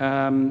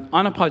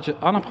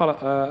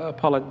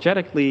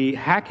 Unapologetically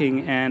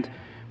hacking and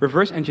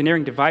reverse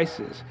engineering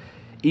devices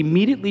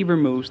immediately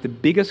removes the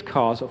biggest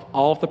cause of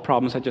all of the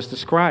problems I just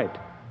described,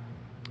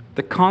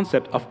 the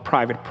concept of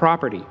private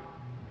property,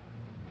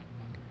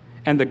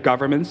 and the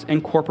governments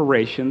and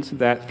corporations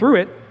that, through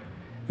it,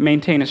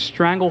 maintain a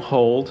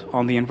stranglehold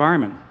on the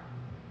environment.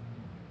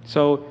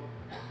 So,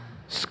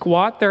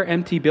 squat their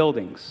empty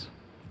buildings,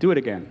 do it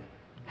again,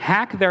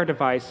 hack their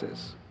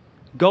devices,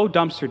 go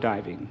dumpster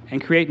diving,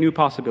 and create new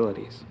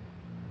possibilities.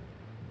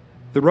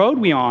 The road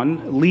we're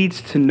on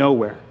leads to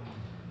nowhere,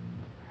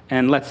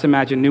 and let's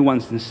imagine new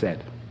ones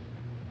instead.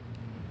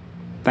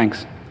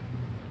 Thanks.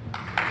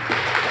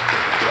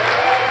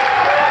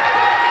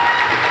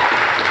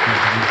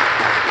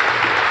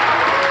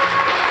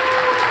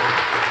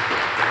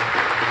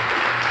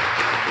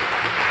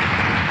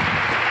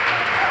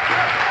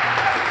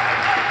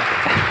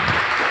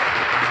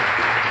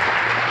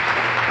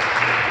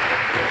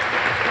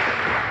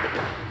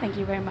 Thank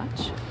you very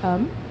much.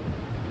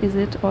 Is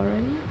it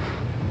already?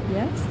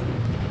 Yes?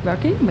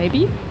 Working?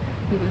 Maybe?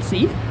 We will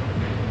see.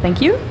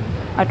 Thank you.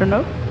 I don't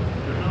know.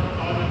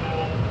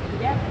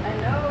 Yes, I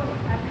know.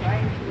 I'm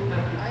trying to.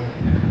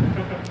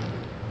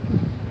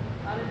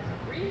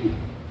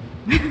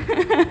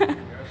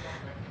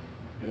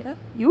 Yeah.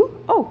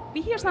 You? Oh,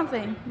 we hear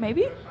something.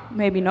 Maybe?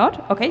 Maybe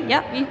not. Okay.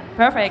 Yeah.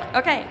 Perfect.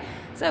 Okay.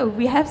 So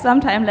we have some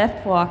time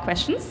left for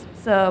questions.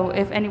 So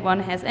if anyone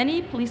has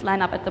any, please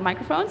line up at the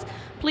microphones.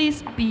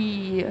 Please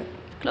be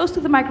close to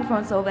the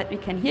microphone so that we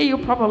can hear you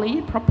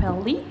properly,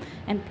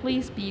 and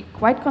please be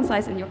quite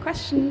concise in your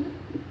question.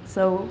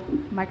 So,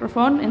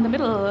 microphone in the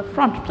middle,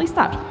 front, please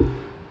start.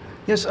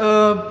 Yes,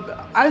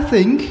 I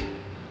think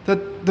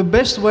that the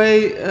best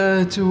way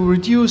to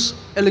reduce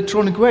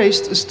electronic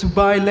waste is to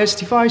buy less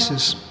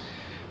devices.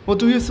 What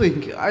do you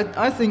think?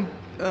 I think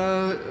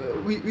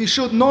we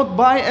should not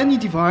buy any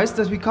device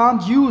that we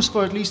can't use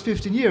for at least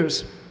 15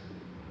 years.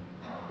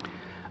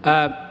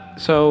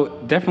 So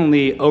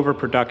definitely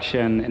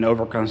overproduction and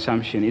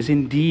overconsumption is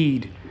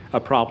indeed a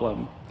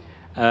problem.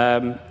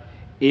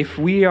 If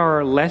we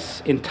are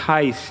less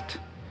enticed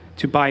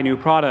to buy new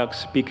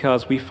products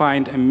because we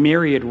find a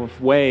myriad of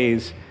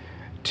ways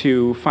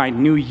to find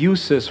new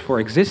uses for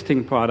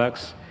existing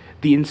products,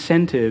 the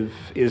incentive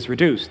is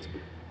reduced.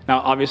 Now,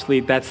 obviously,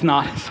 that's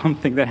not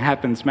something that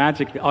happens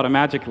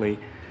automatically,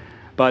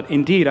 but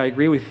indeed, I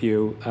agree with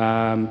you.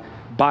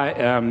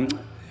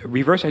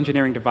 Reverse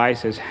engineering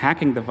devices,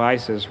 hacking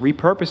devices,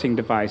 repurposing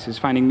devices,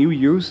 finding new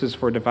uses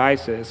for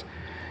devices,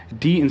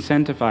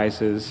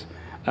 de-incentivizes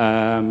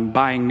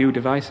buying new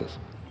devices,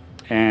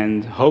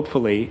 and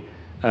hopefully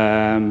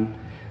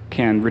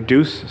can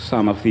reduce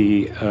some of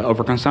the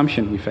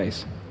overconsumption we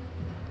face.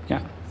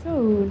 Yeah.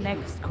 So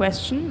next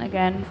question,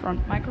 again,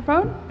 front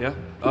microphone. Yeah.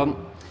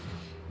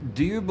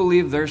 Do you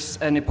believe there's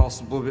any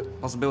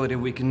possibility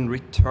we can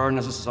return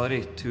as a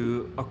society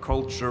to a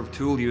culture of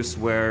tool use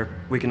where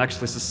we can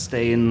actually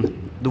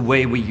sustain the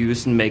way we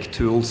use and make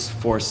tools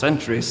for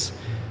centuries?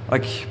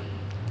 Like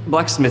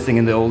blacksmithing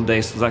in the old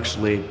days was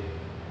actually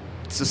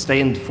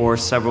sustained for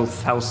several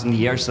thousand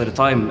years at a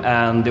time,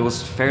 and it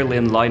was fairly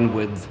in line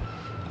with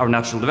our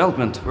natural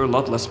development. We're a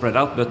lot less spread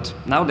out, but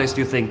nowadays,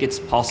 do you think it's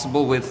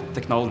possible with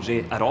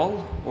technology at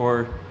all,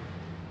 or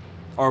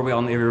are we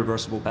on an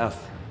irreversible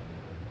path?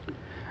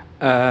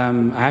 I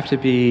have to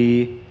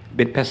be a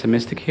bit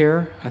pessimistic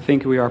here. I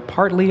think we are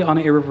partly on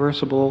an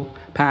irreversible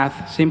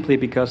path simply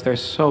because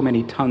there's so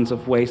many tons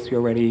of waste we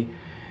already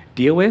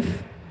deal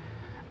with.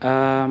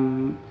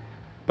 But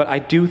I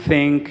do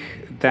think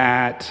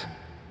that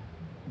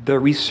the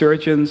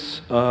resurgence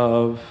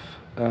of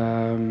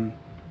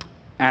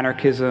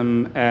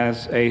anarchism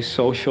as a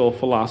social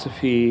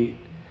philosophy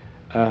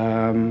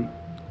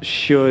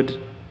should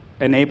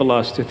enable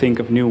us to think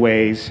of new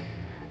ways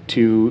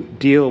to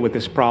deal with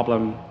this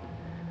problem.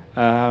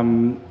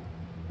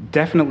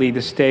 Definitely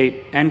the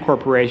state and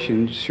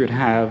corporations should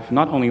have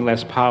not only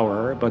less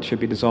power, but should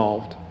be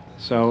dissolved.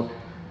 So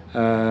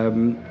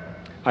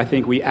I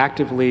think we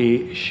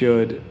actively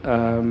should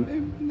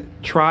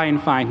try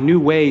and find new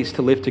ways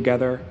to live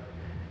together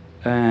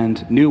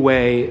and new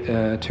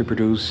way to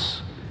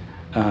produce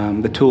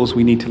the tools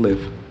we need to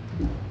live.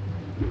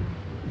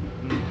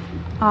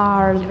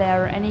 Are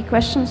there any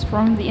questions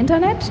from the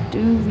internet?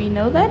 Do we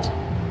know that?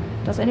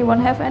 Does anyone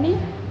have any?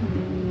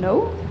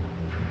 No?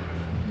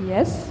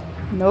 Yes?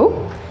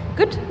 No?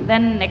 Good.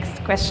 Then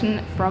next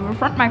question from the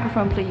front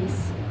microphone,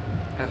 please.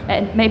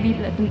 And maybe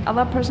let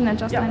another person and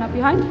just line up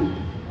behind.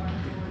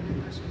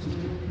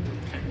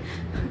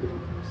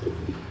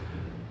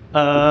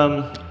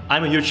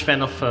 I'm a huge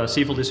fan of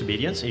civil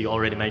disobedience. You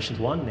already mentioned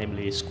one,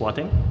 namely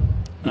squatting.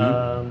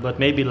 But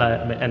maybe,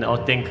 and I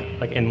think,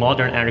 like in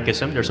modern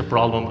anarchism, there's a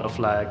problem of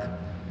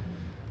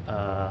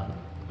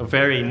a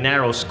very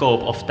narrow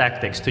scope of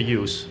tactics to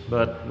use.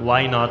 But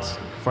why not,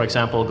 for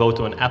example, go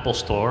to an Apple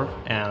store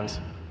and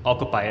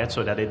occupy it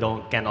so that they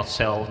cannot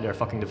sell their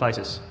fucking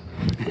devices?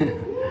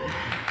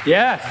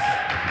 Yes.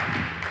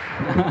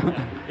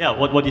 Yeah.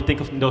 What do you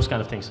think of those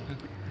kind of things?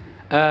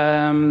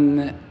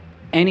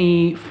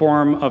 Any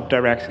form of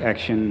direct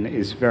action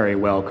is very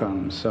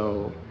welcome,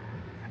 so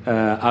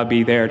I'll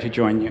be there to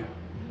join you.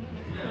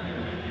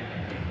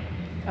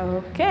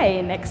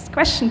 Okay, next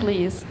question,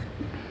 please.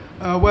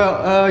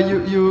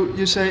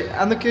 You say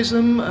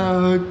anarchism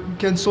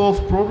can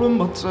solve problem,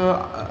 but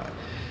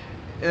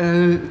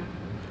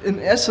in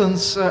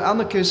essence,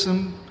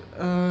 anarchism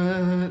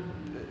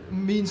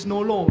means no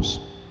laws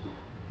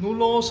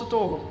at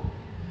all.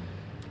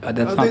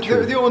 That's not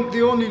true. The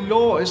only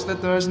law is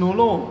that there is no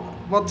law.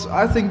 But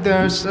I think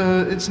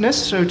it's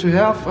necessary to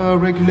have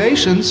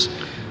regulations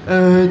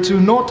to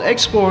not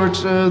export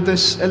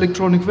this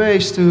electronic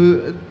waste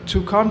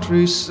to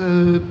countries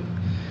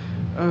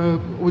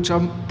which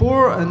are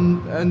poor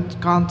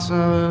and can't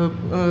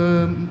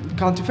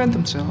defend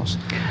themselves.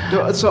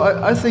 So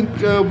I think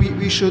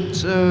we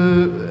should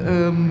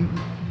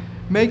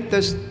make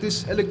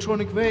this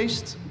electronic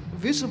waste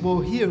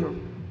visible here.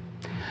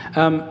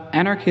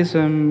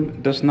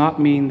 Anarchism does not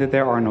mean that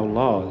there are no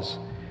laws.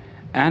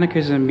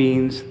 Anarchism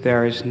means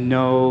there is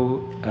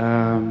no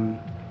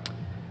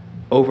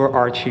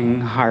overarching,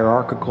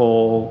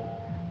 hierarchical,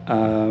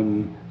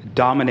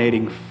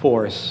 dominating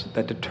force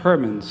that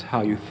determines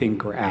how you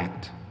think or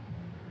act.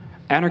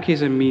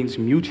 Anarchism means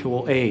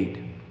mutual aid.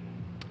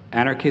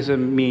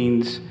 Anarchism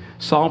means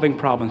solving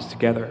problems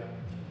together.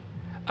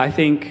 I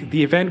think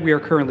the event we are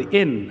currently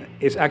in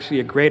is actually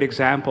a great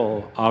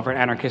example of an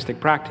anarchistic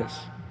practice.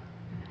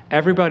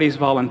 Everybody's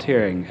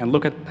volunteering, and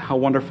look at how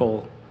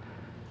wonderful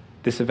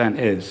this event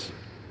is.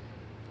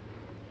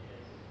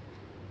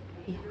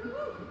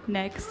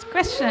 Next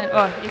question.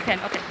 Oh, you can,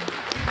 okay.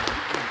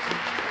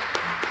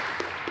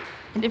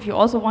 And if you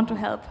also want to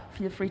help,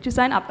 feel free to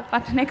sign up.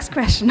 But next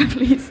question,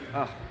 please.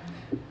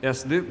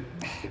 Yes. Do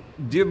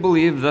you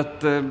believe that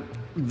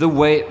the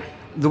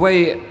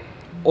way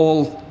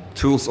all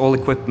tools, all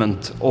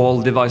equipment,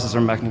 all devices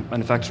are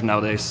manufactured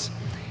nowadays,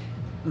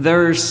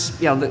 they're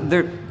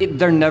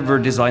never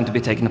designed to be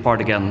taken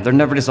apart again. They're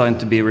never designed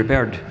to be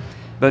repaired.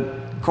 But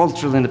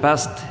culturally, in the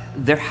past,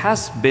 there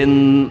has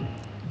been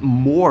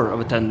more of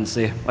a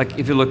tendency. Like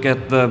if you look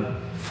at the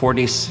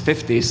 40s,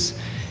 50s,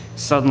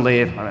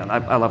 suddenly,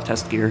 I love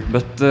test gear,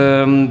 but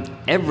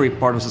every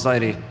part of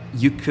society,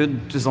 you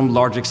could, to some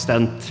large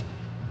extent,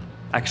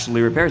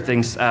 actually repair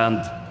things,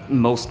 and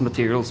most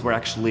materials were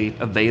actually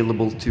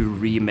available to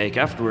remake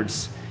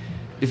afterwards.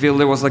 Do you feel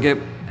there was like a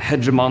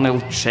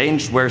hegemonial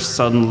change where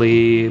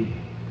suddenly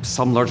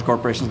some large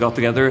corporations got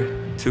together,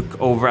 took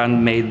over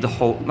and made the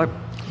whole...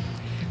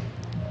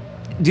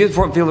 Do you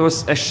feel there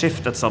was a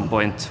shift at some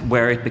point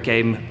where it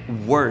became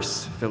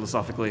worse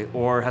philosophically,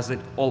 or has it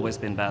always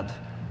been bad?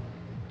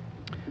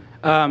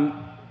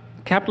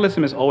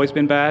 Capitalism has always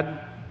been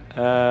bad.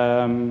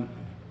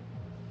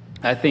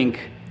 I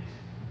think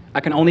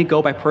I can only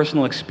go by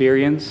personal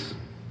experience.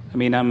 I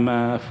mean,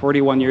 I'm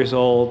 41 years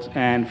old,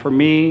 and for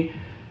me,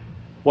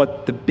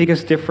 what the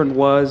biggest difference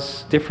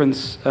was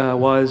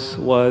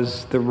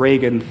the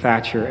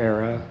Reagan-Thatcher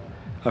era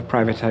of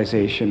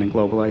privatization and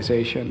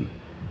globalization.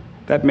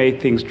 That made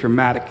things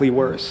dramatically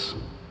worse.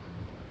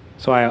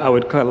 So I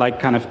would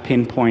kind of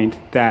pinpoint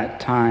that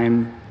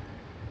time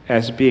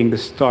as being the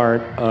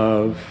start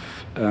of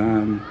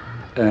an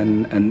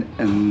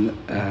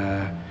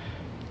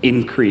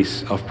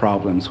increase of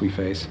problems we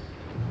face.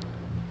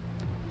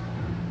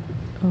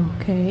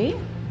 Okay,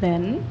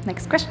 then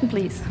next question,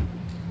 please.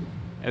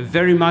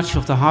 Very much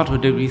of the hardware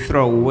that we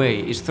throw away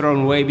is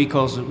thrown away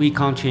because we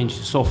can't change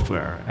the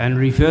software, and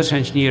reverse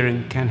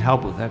engineering can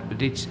help with that,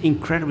 but it's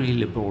incredibly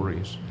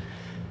laborious.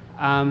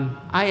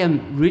 I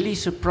am really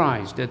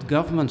surprised that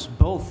governments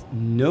both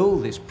know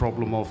this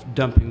problem of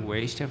dumping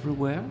waste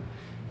everywhere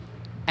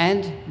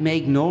and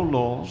make no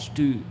laws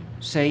to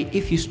say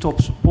if you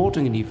stop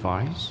supporting a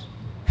device,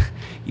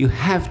 you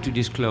have to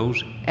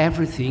disclose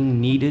everything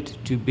needed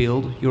to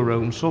build your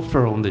own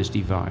software on this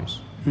device.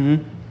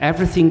 Mm-hmm.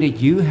 Everything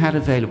that you had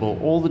available,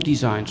 all the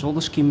designs, all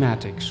the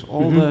schematics,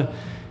 all the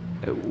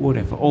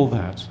whatever, all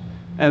that.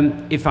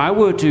 If I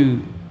were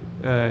to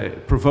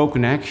provoke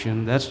an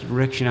action, that's the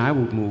direction I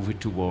would move it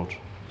towards.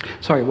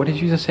 Sorry, what did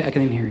you just say? I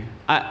didn't hear you.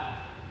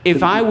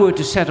 If I were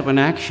to set up an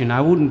action,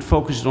 I wouldn't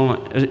focus it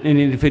on an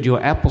individual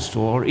Apple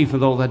store, even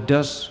though that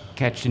does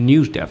catch the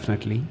news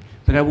definitely.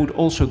 But I would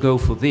also go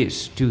for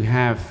this, to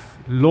have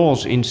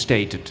laws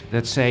instated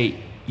that say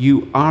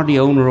you are the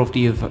owner of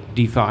the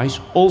device,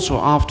 also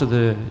after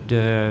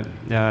the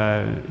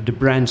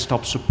brand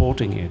stops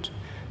supporting it.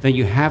 Then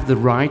you have the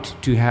right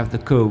to have the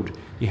code.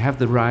 You have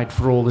the right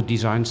for all the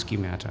design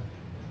schemata.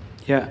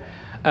 Yeah.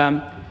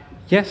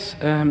 Yes,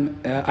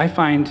 I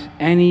find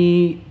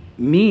any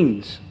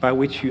means by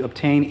which you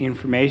obtain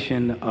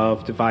information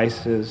of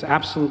devices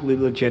absolutely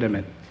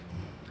legitimate.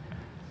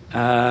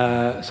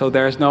 So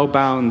there's no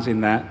bounds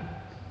in that.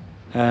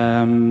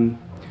 I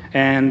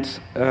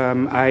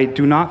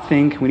do not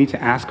think we need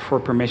to ask for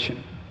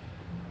permission.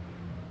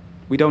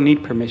 We don't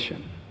need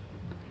permission.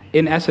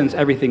 In essence,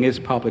 everything is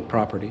public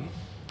property,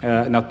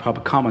 not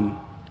public, common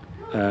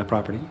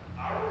property.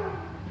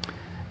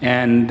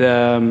 And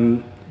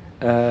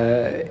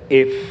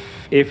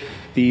if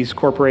these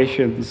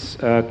corporations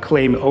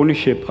claim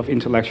ownership of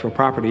intellectual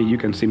property, you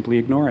can simply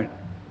ignore it.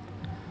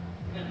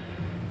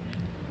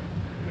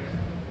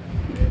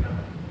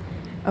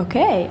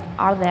 Okay,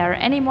 are there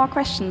any more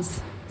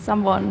questions?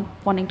 Someone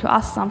wanting to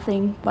ask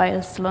something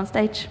while still on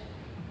stage?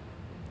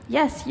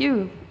 Yes,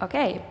 you.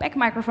 Okay, back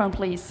microphone,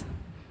 please.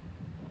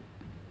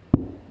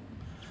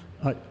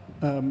 Hi.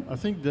 I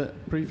think the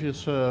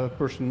previous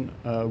person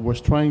was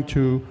trying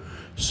to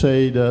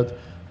say that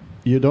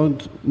you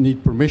don't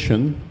need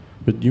permission,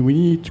 but we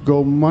need to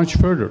go much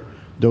further.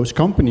 Those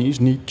companies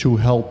need to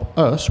help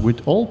us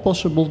with all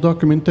possible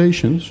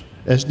documentations,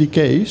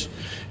 SDKs,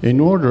 in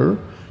order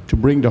to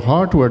bring the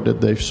hardware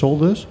that they've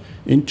sold us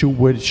into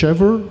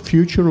whichever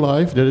future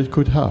life that it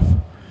could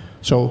have.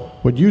 So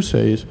what you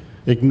say is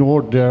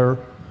ignore their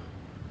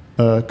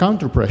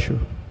counter pressure.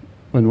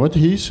 And what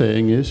he's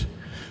saying is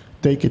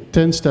take it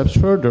 10 steps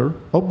further,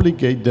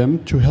 obligate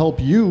them to help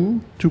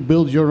you to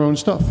build your own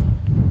stuff.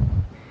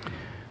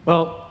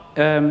 Well,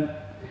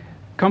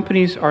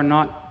 companies are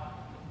not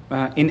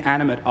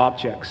inanimate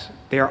objects.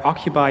 They are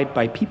occupied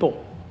by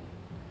people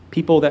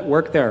that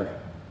work there.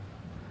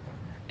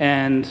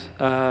 And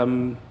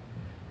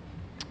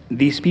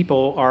these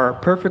people are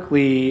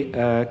perfectly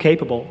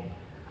capable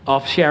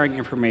of sharing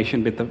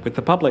information with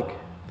the public.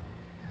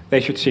 They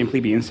should simply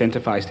be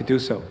incentivized to do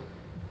so.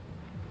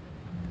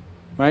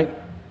 Right?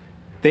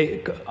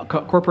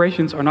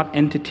 Corporations are not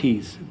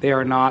entities. They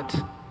are not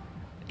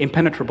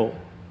impenetrable.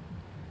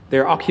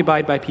 They're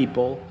occupied by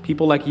people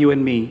like you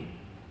and me.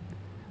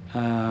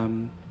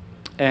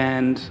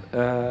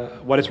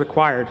 What is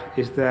required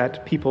is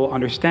that people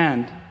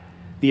understand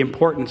the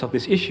importance of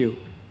this issue,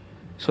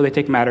 so they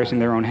take matters in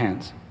their own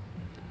hands.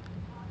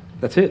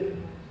 That's it.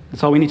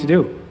 That's all we need to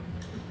do.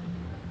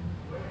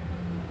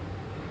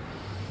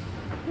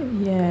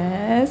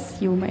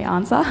 Yes, you may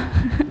answer.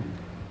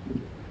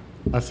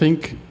 I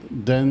think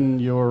then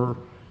you're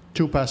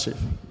too passive.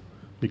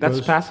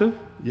 That's passive?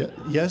 Yeah,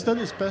 yes, that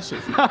is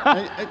passive.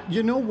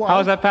 You know why? How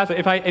is that passive?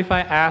 If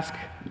I ask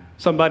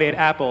somebody at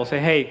Apple,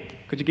 say, hey,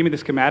 could you give me the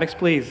schematics,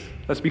 please?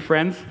 Let's be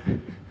friends.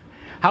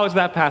 How is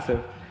that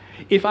passive?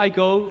 If I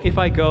go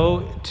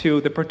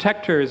to the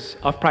protectors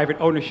of private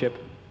ownership,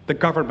 the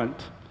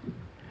government,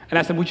 and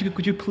ask them,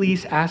 could you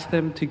please ask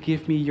them to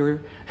give me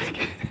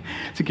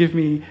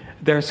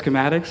their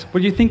schematics?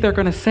 What do you think they're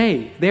going to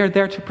say? They are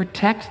there to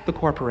protect the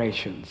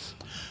corporations.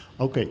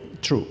 Okay,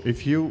 true.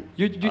 If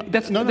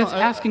that's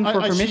asking for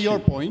permission. I see your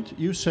point.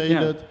 You say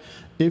that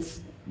if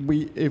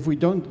we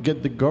don't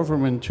get the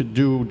government to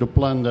do the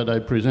plan that I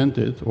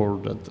presented, or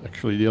that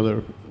actually the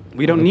other,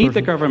 we don't need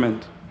the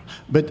government.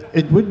 But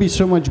it would be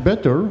so much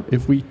better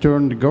if we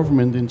turn the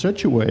government in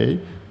such a way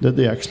that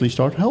they actually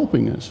start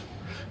helping us.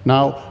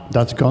 Now,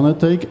 that's gonna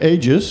take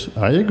ages,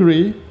 I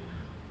agree.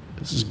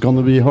 This is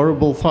gonna be a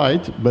horrible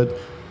fight, but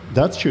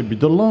that should be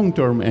the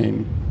long-term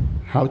aim.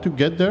 How to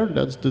get there,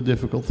 that's the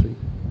difficult thing.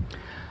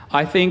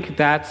 I think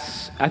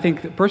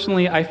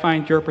personally, I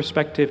find your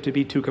perspective to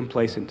be too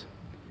complacent.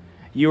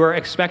 You are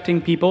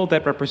expecting people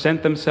that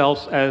represent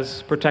themselves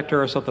as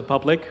protectors of the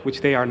public,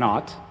 which they are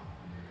not,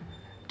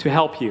 to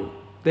help you.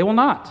 They will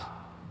not.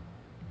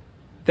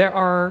 There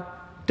are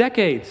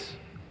decades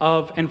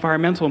of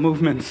environmental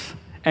movements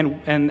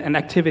and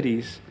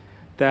activities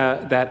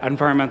that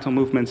environmental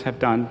movements have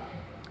done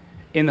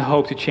in the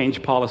hope to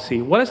change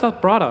policy. What has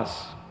that brought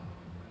us?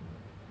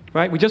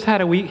 Right? We just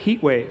had a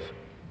heat wave.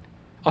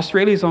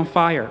 Australia is on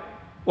fire.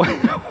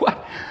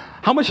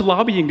 How much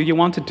lobbying do you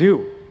want to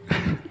do?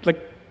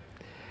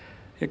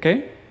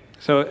 Okay?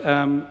 So,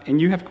 and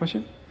you have a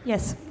question?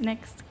 Yes,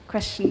 next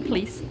question,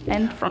 please.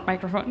 And front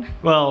microphone.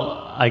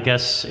 Well, I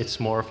guess it's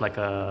more of like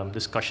a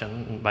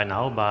discussion by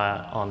now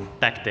on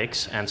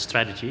tactics and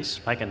strategies.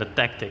 And the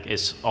tactic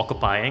is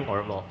occupying,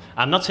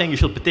 I'm not saying you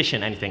should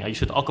petition anything. You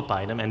should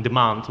occupy them and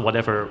demand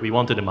whatever we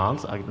want to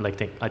demand.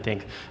 I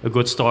think a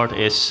good start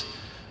is,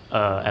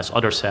 as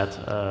others said,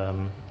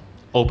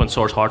 open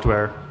source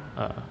hardware,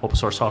 open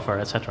source software,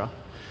 etc.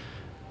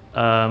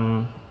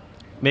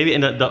 Maybe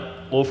in the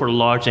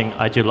overarching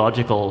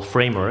ideological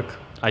framework,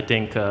 I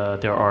think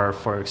there are,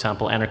 for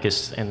example,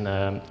 anarchists in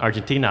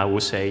Argentina who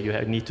say you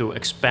need to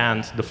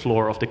expand the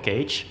floor of the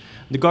cage.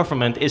 The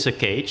government is a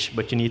cage,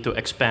 but you need to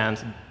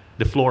expand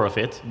the floor of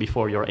it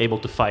before you're able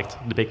to fight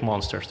the big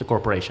monsters, the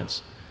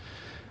corporations.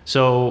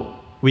 So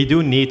we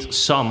do need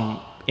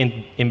some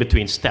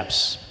in-between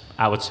steps,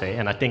 I would say,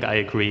 and I think I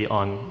agree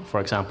on,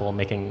 for example,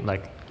 making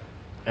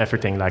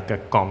everything a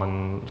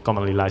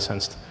commonly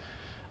licensed.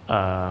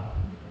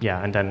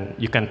 And then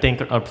you can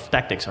think of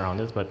tactics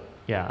around it, but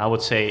Yeah, I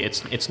would say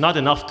it's not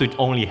enough to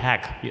only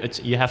hack.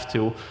 You have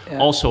to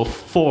also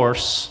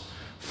force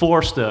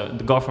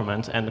the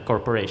government and the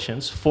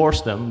corporations,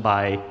 force them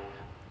by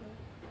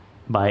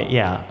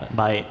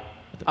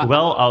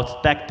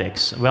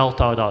well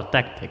thought out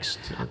tactics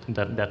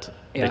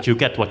that you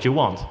get what you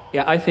want.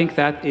 Yeah, I think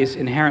that is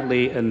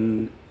inherently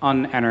an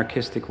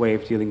unanarchistic way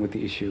of dealing with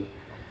the issue.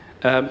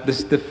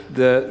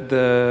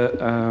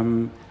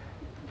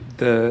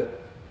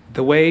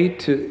 The way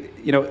to,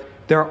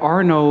 there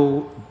are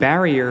no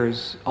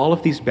barriers. All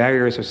of these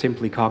barriers are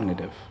simply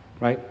cognitive,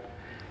 right?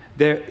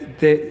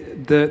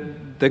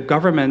 The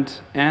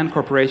government and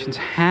corporations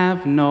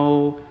have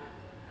no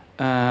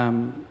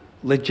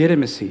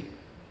legitimacy.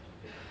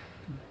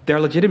 Their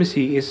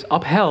legitimacy is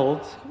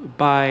upheld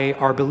by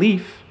our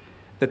belief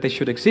that they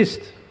should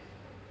exist.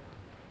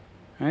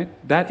 Right?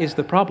 That is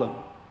the problem.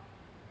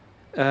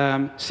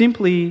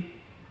 Simply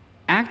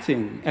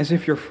acting as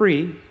if you're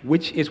free,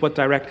 which is what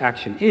direct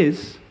action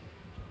is,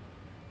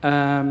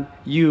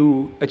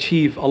 you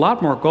achieve a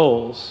lot more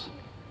goals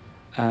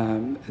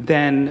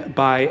than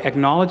by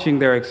acknowledging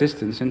their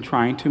existence and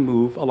trying to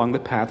move along the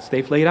paths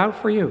they've laid out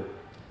for you.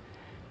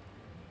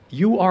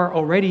 You are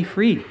already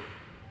free.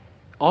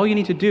 All you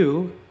need to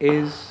do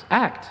is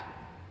act.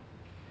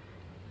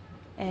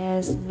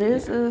 As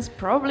this is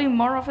probably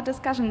more of a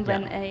discussion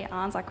than a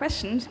answer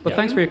question. Well,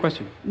 thanks for your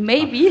question.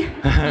 Maybe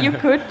you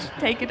could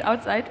take it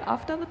outside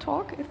after the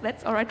talk, if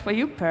that's all right for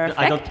you.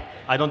 Perfect.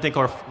 I don't think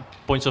our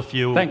points of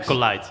view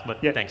collide,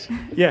 but thanks.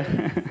 Yeah.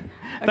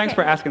 Thanks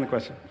for asking the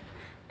question.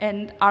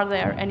 And are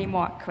there any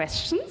more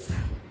questions?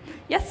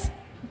 Yes,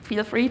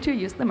 feel free to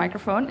use the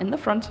microphone in the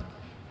front.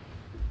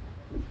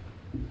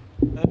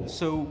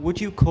 So would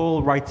you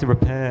call Right to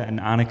Repair an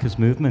anarchist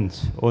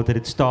movement, or did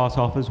it start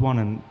off as one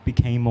and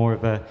became more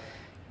of a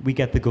we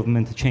get the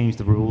government to change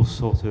the rules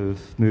sort of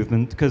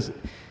movement? Because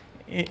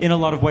in a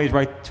lot of ways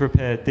Right to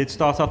Repair did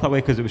start off that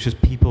way because it was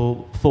just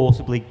people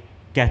forcibly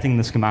getting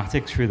the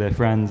schematics through their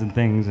friends and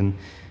things, and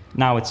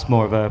now it's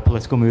more of a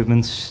political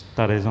movement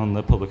that is on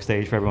the public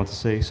stage for everyone to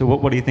see. So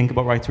what do you think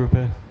about Right to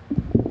Repair?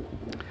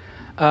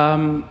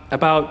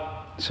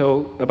 About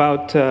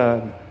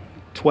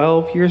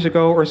 12 years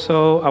ago or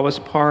so, I was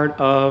part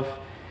of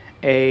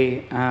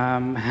a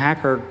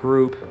hacker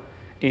group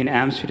in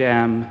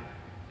Amsterdam,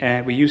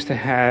 and we used to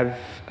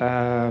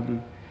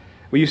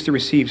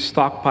receive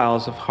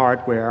stockpiles of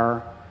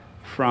hardware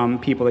from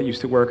people that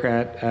used to work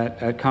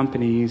at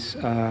companies,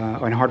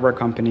 or in hardware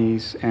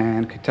companies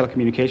and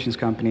telecommunications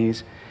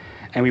companies,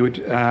 and we would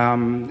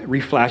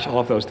reflash all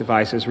of those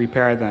devices,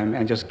 repair them,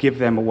 and just give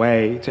them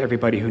away to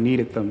everybody who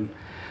needed them.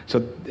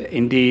 So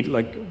indeed,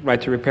 like Right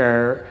to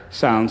Repair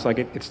sounds like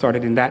it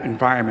started in that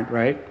environment,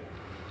 right?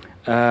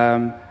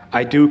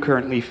 I do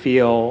currently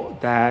feel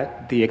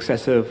that the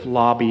excessive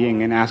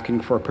lobbying and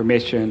asking for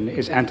permission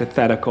is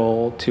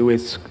antithetical to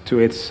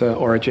its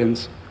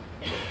origins.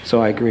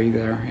 So I agree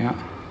there, yeah.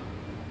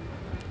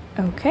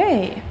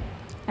 Okay,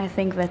 I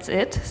think that's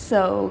it.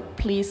 So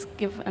please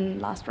give a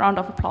last round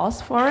of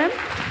applause for him.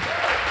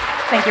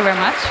 Thank you very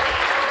much.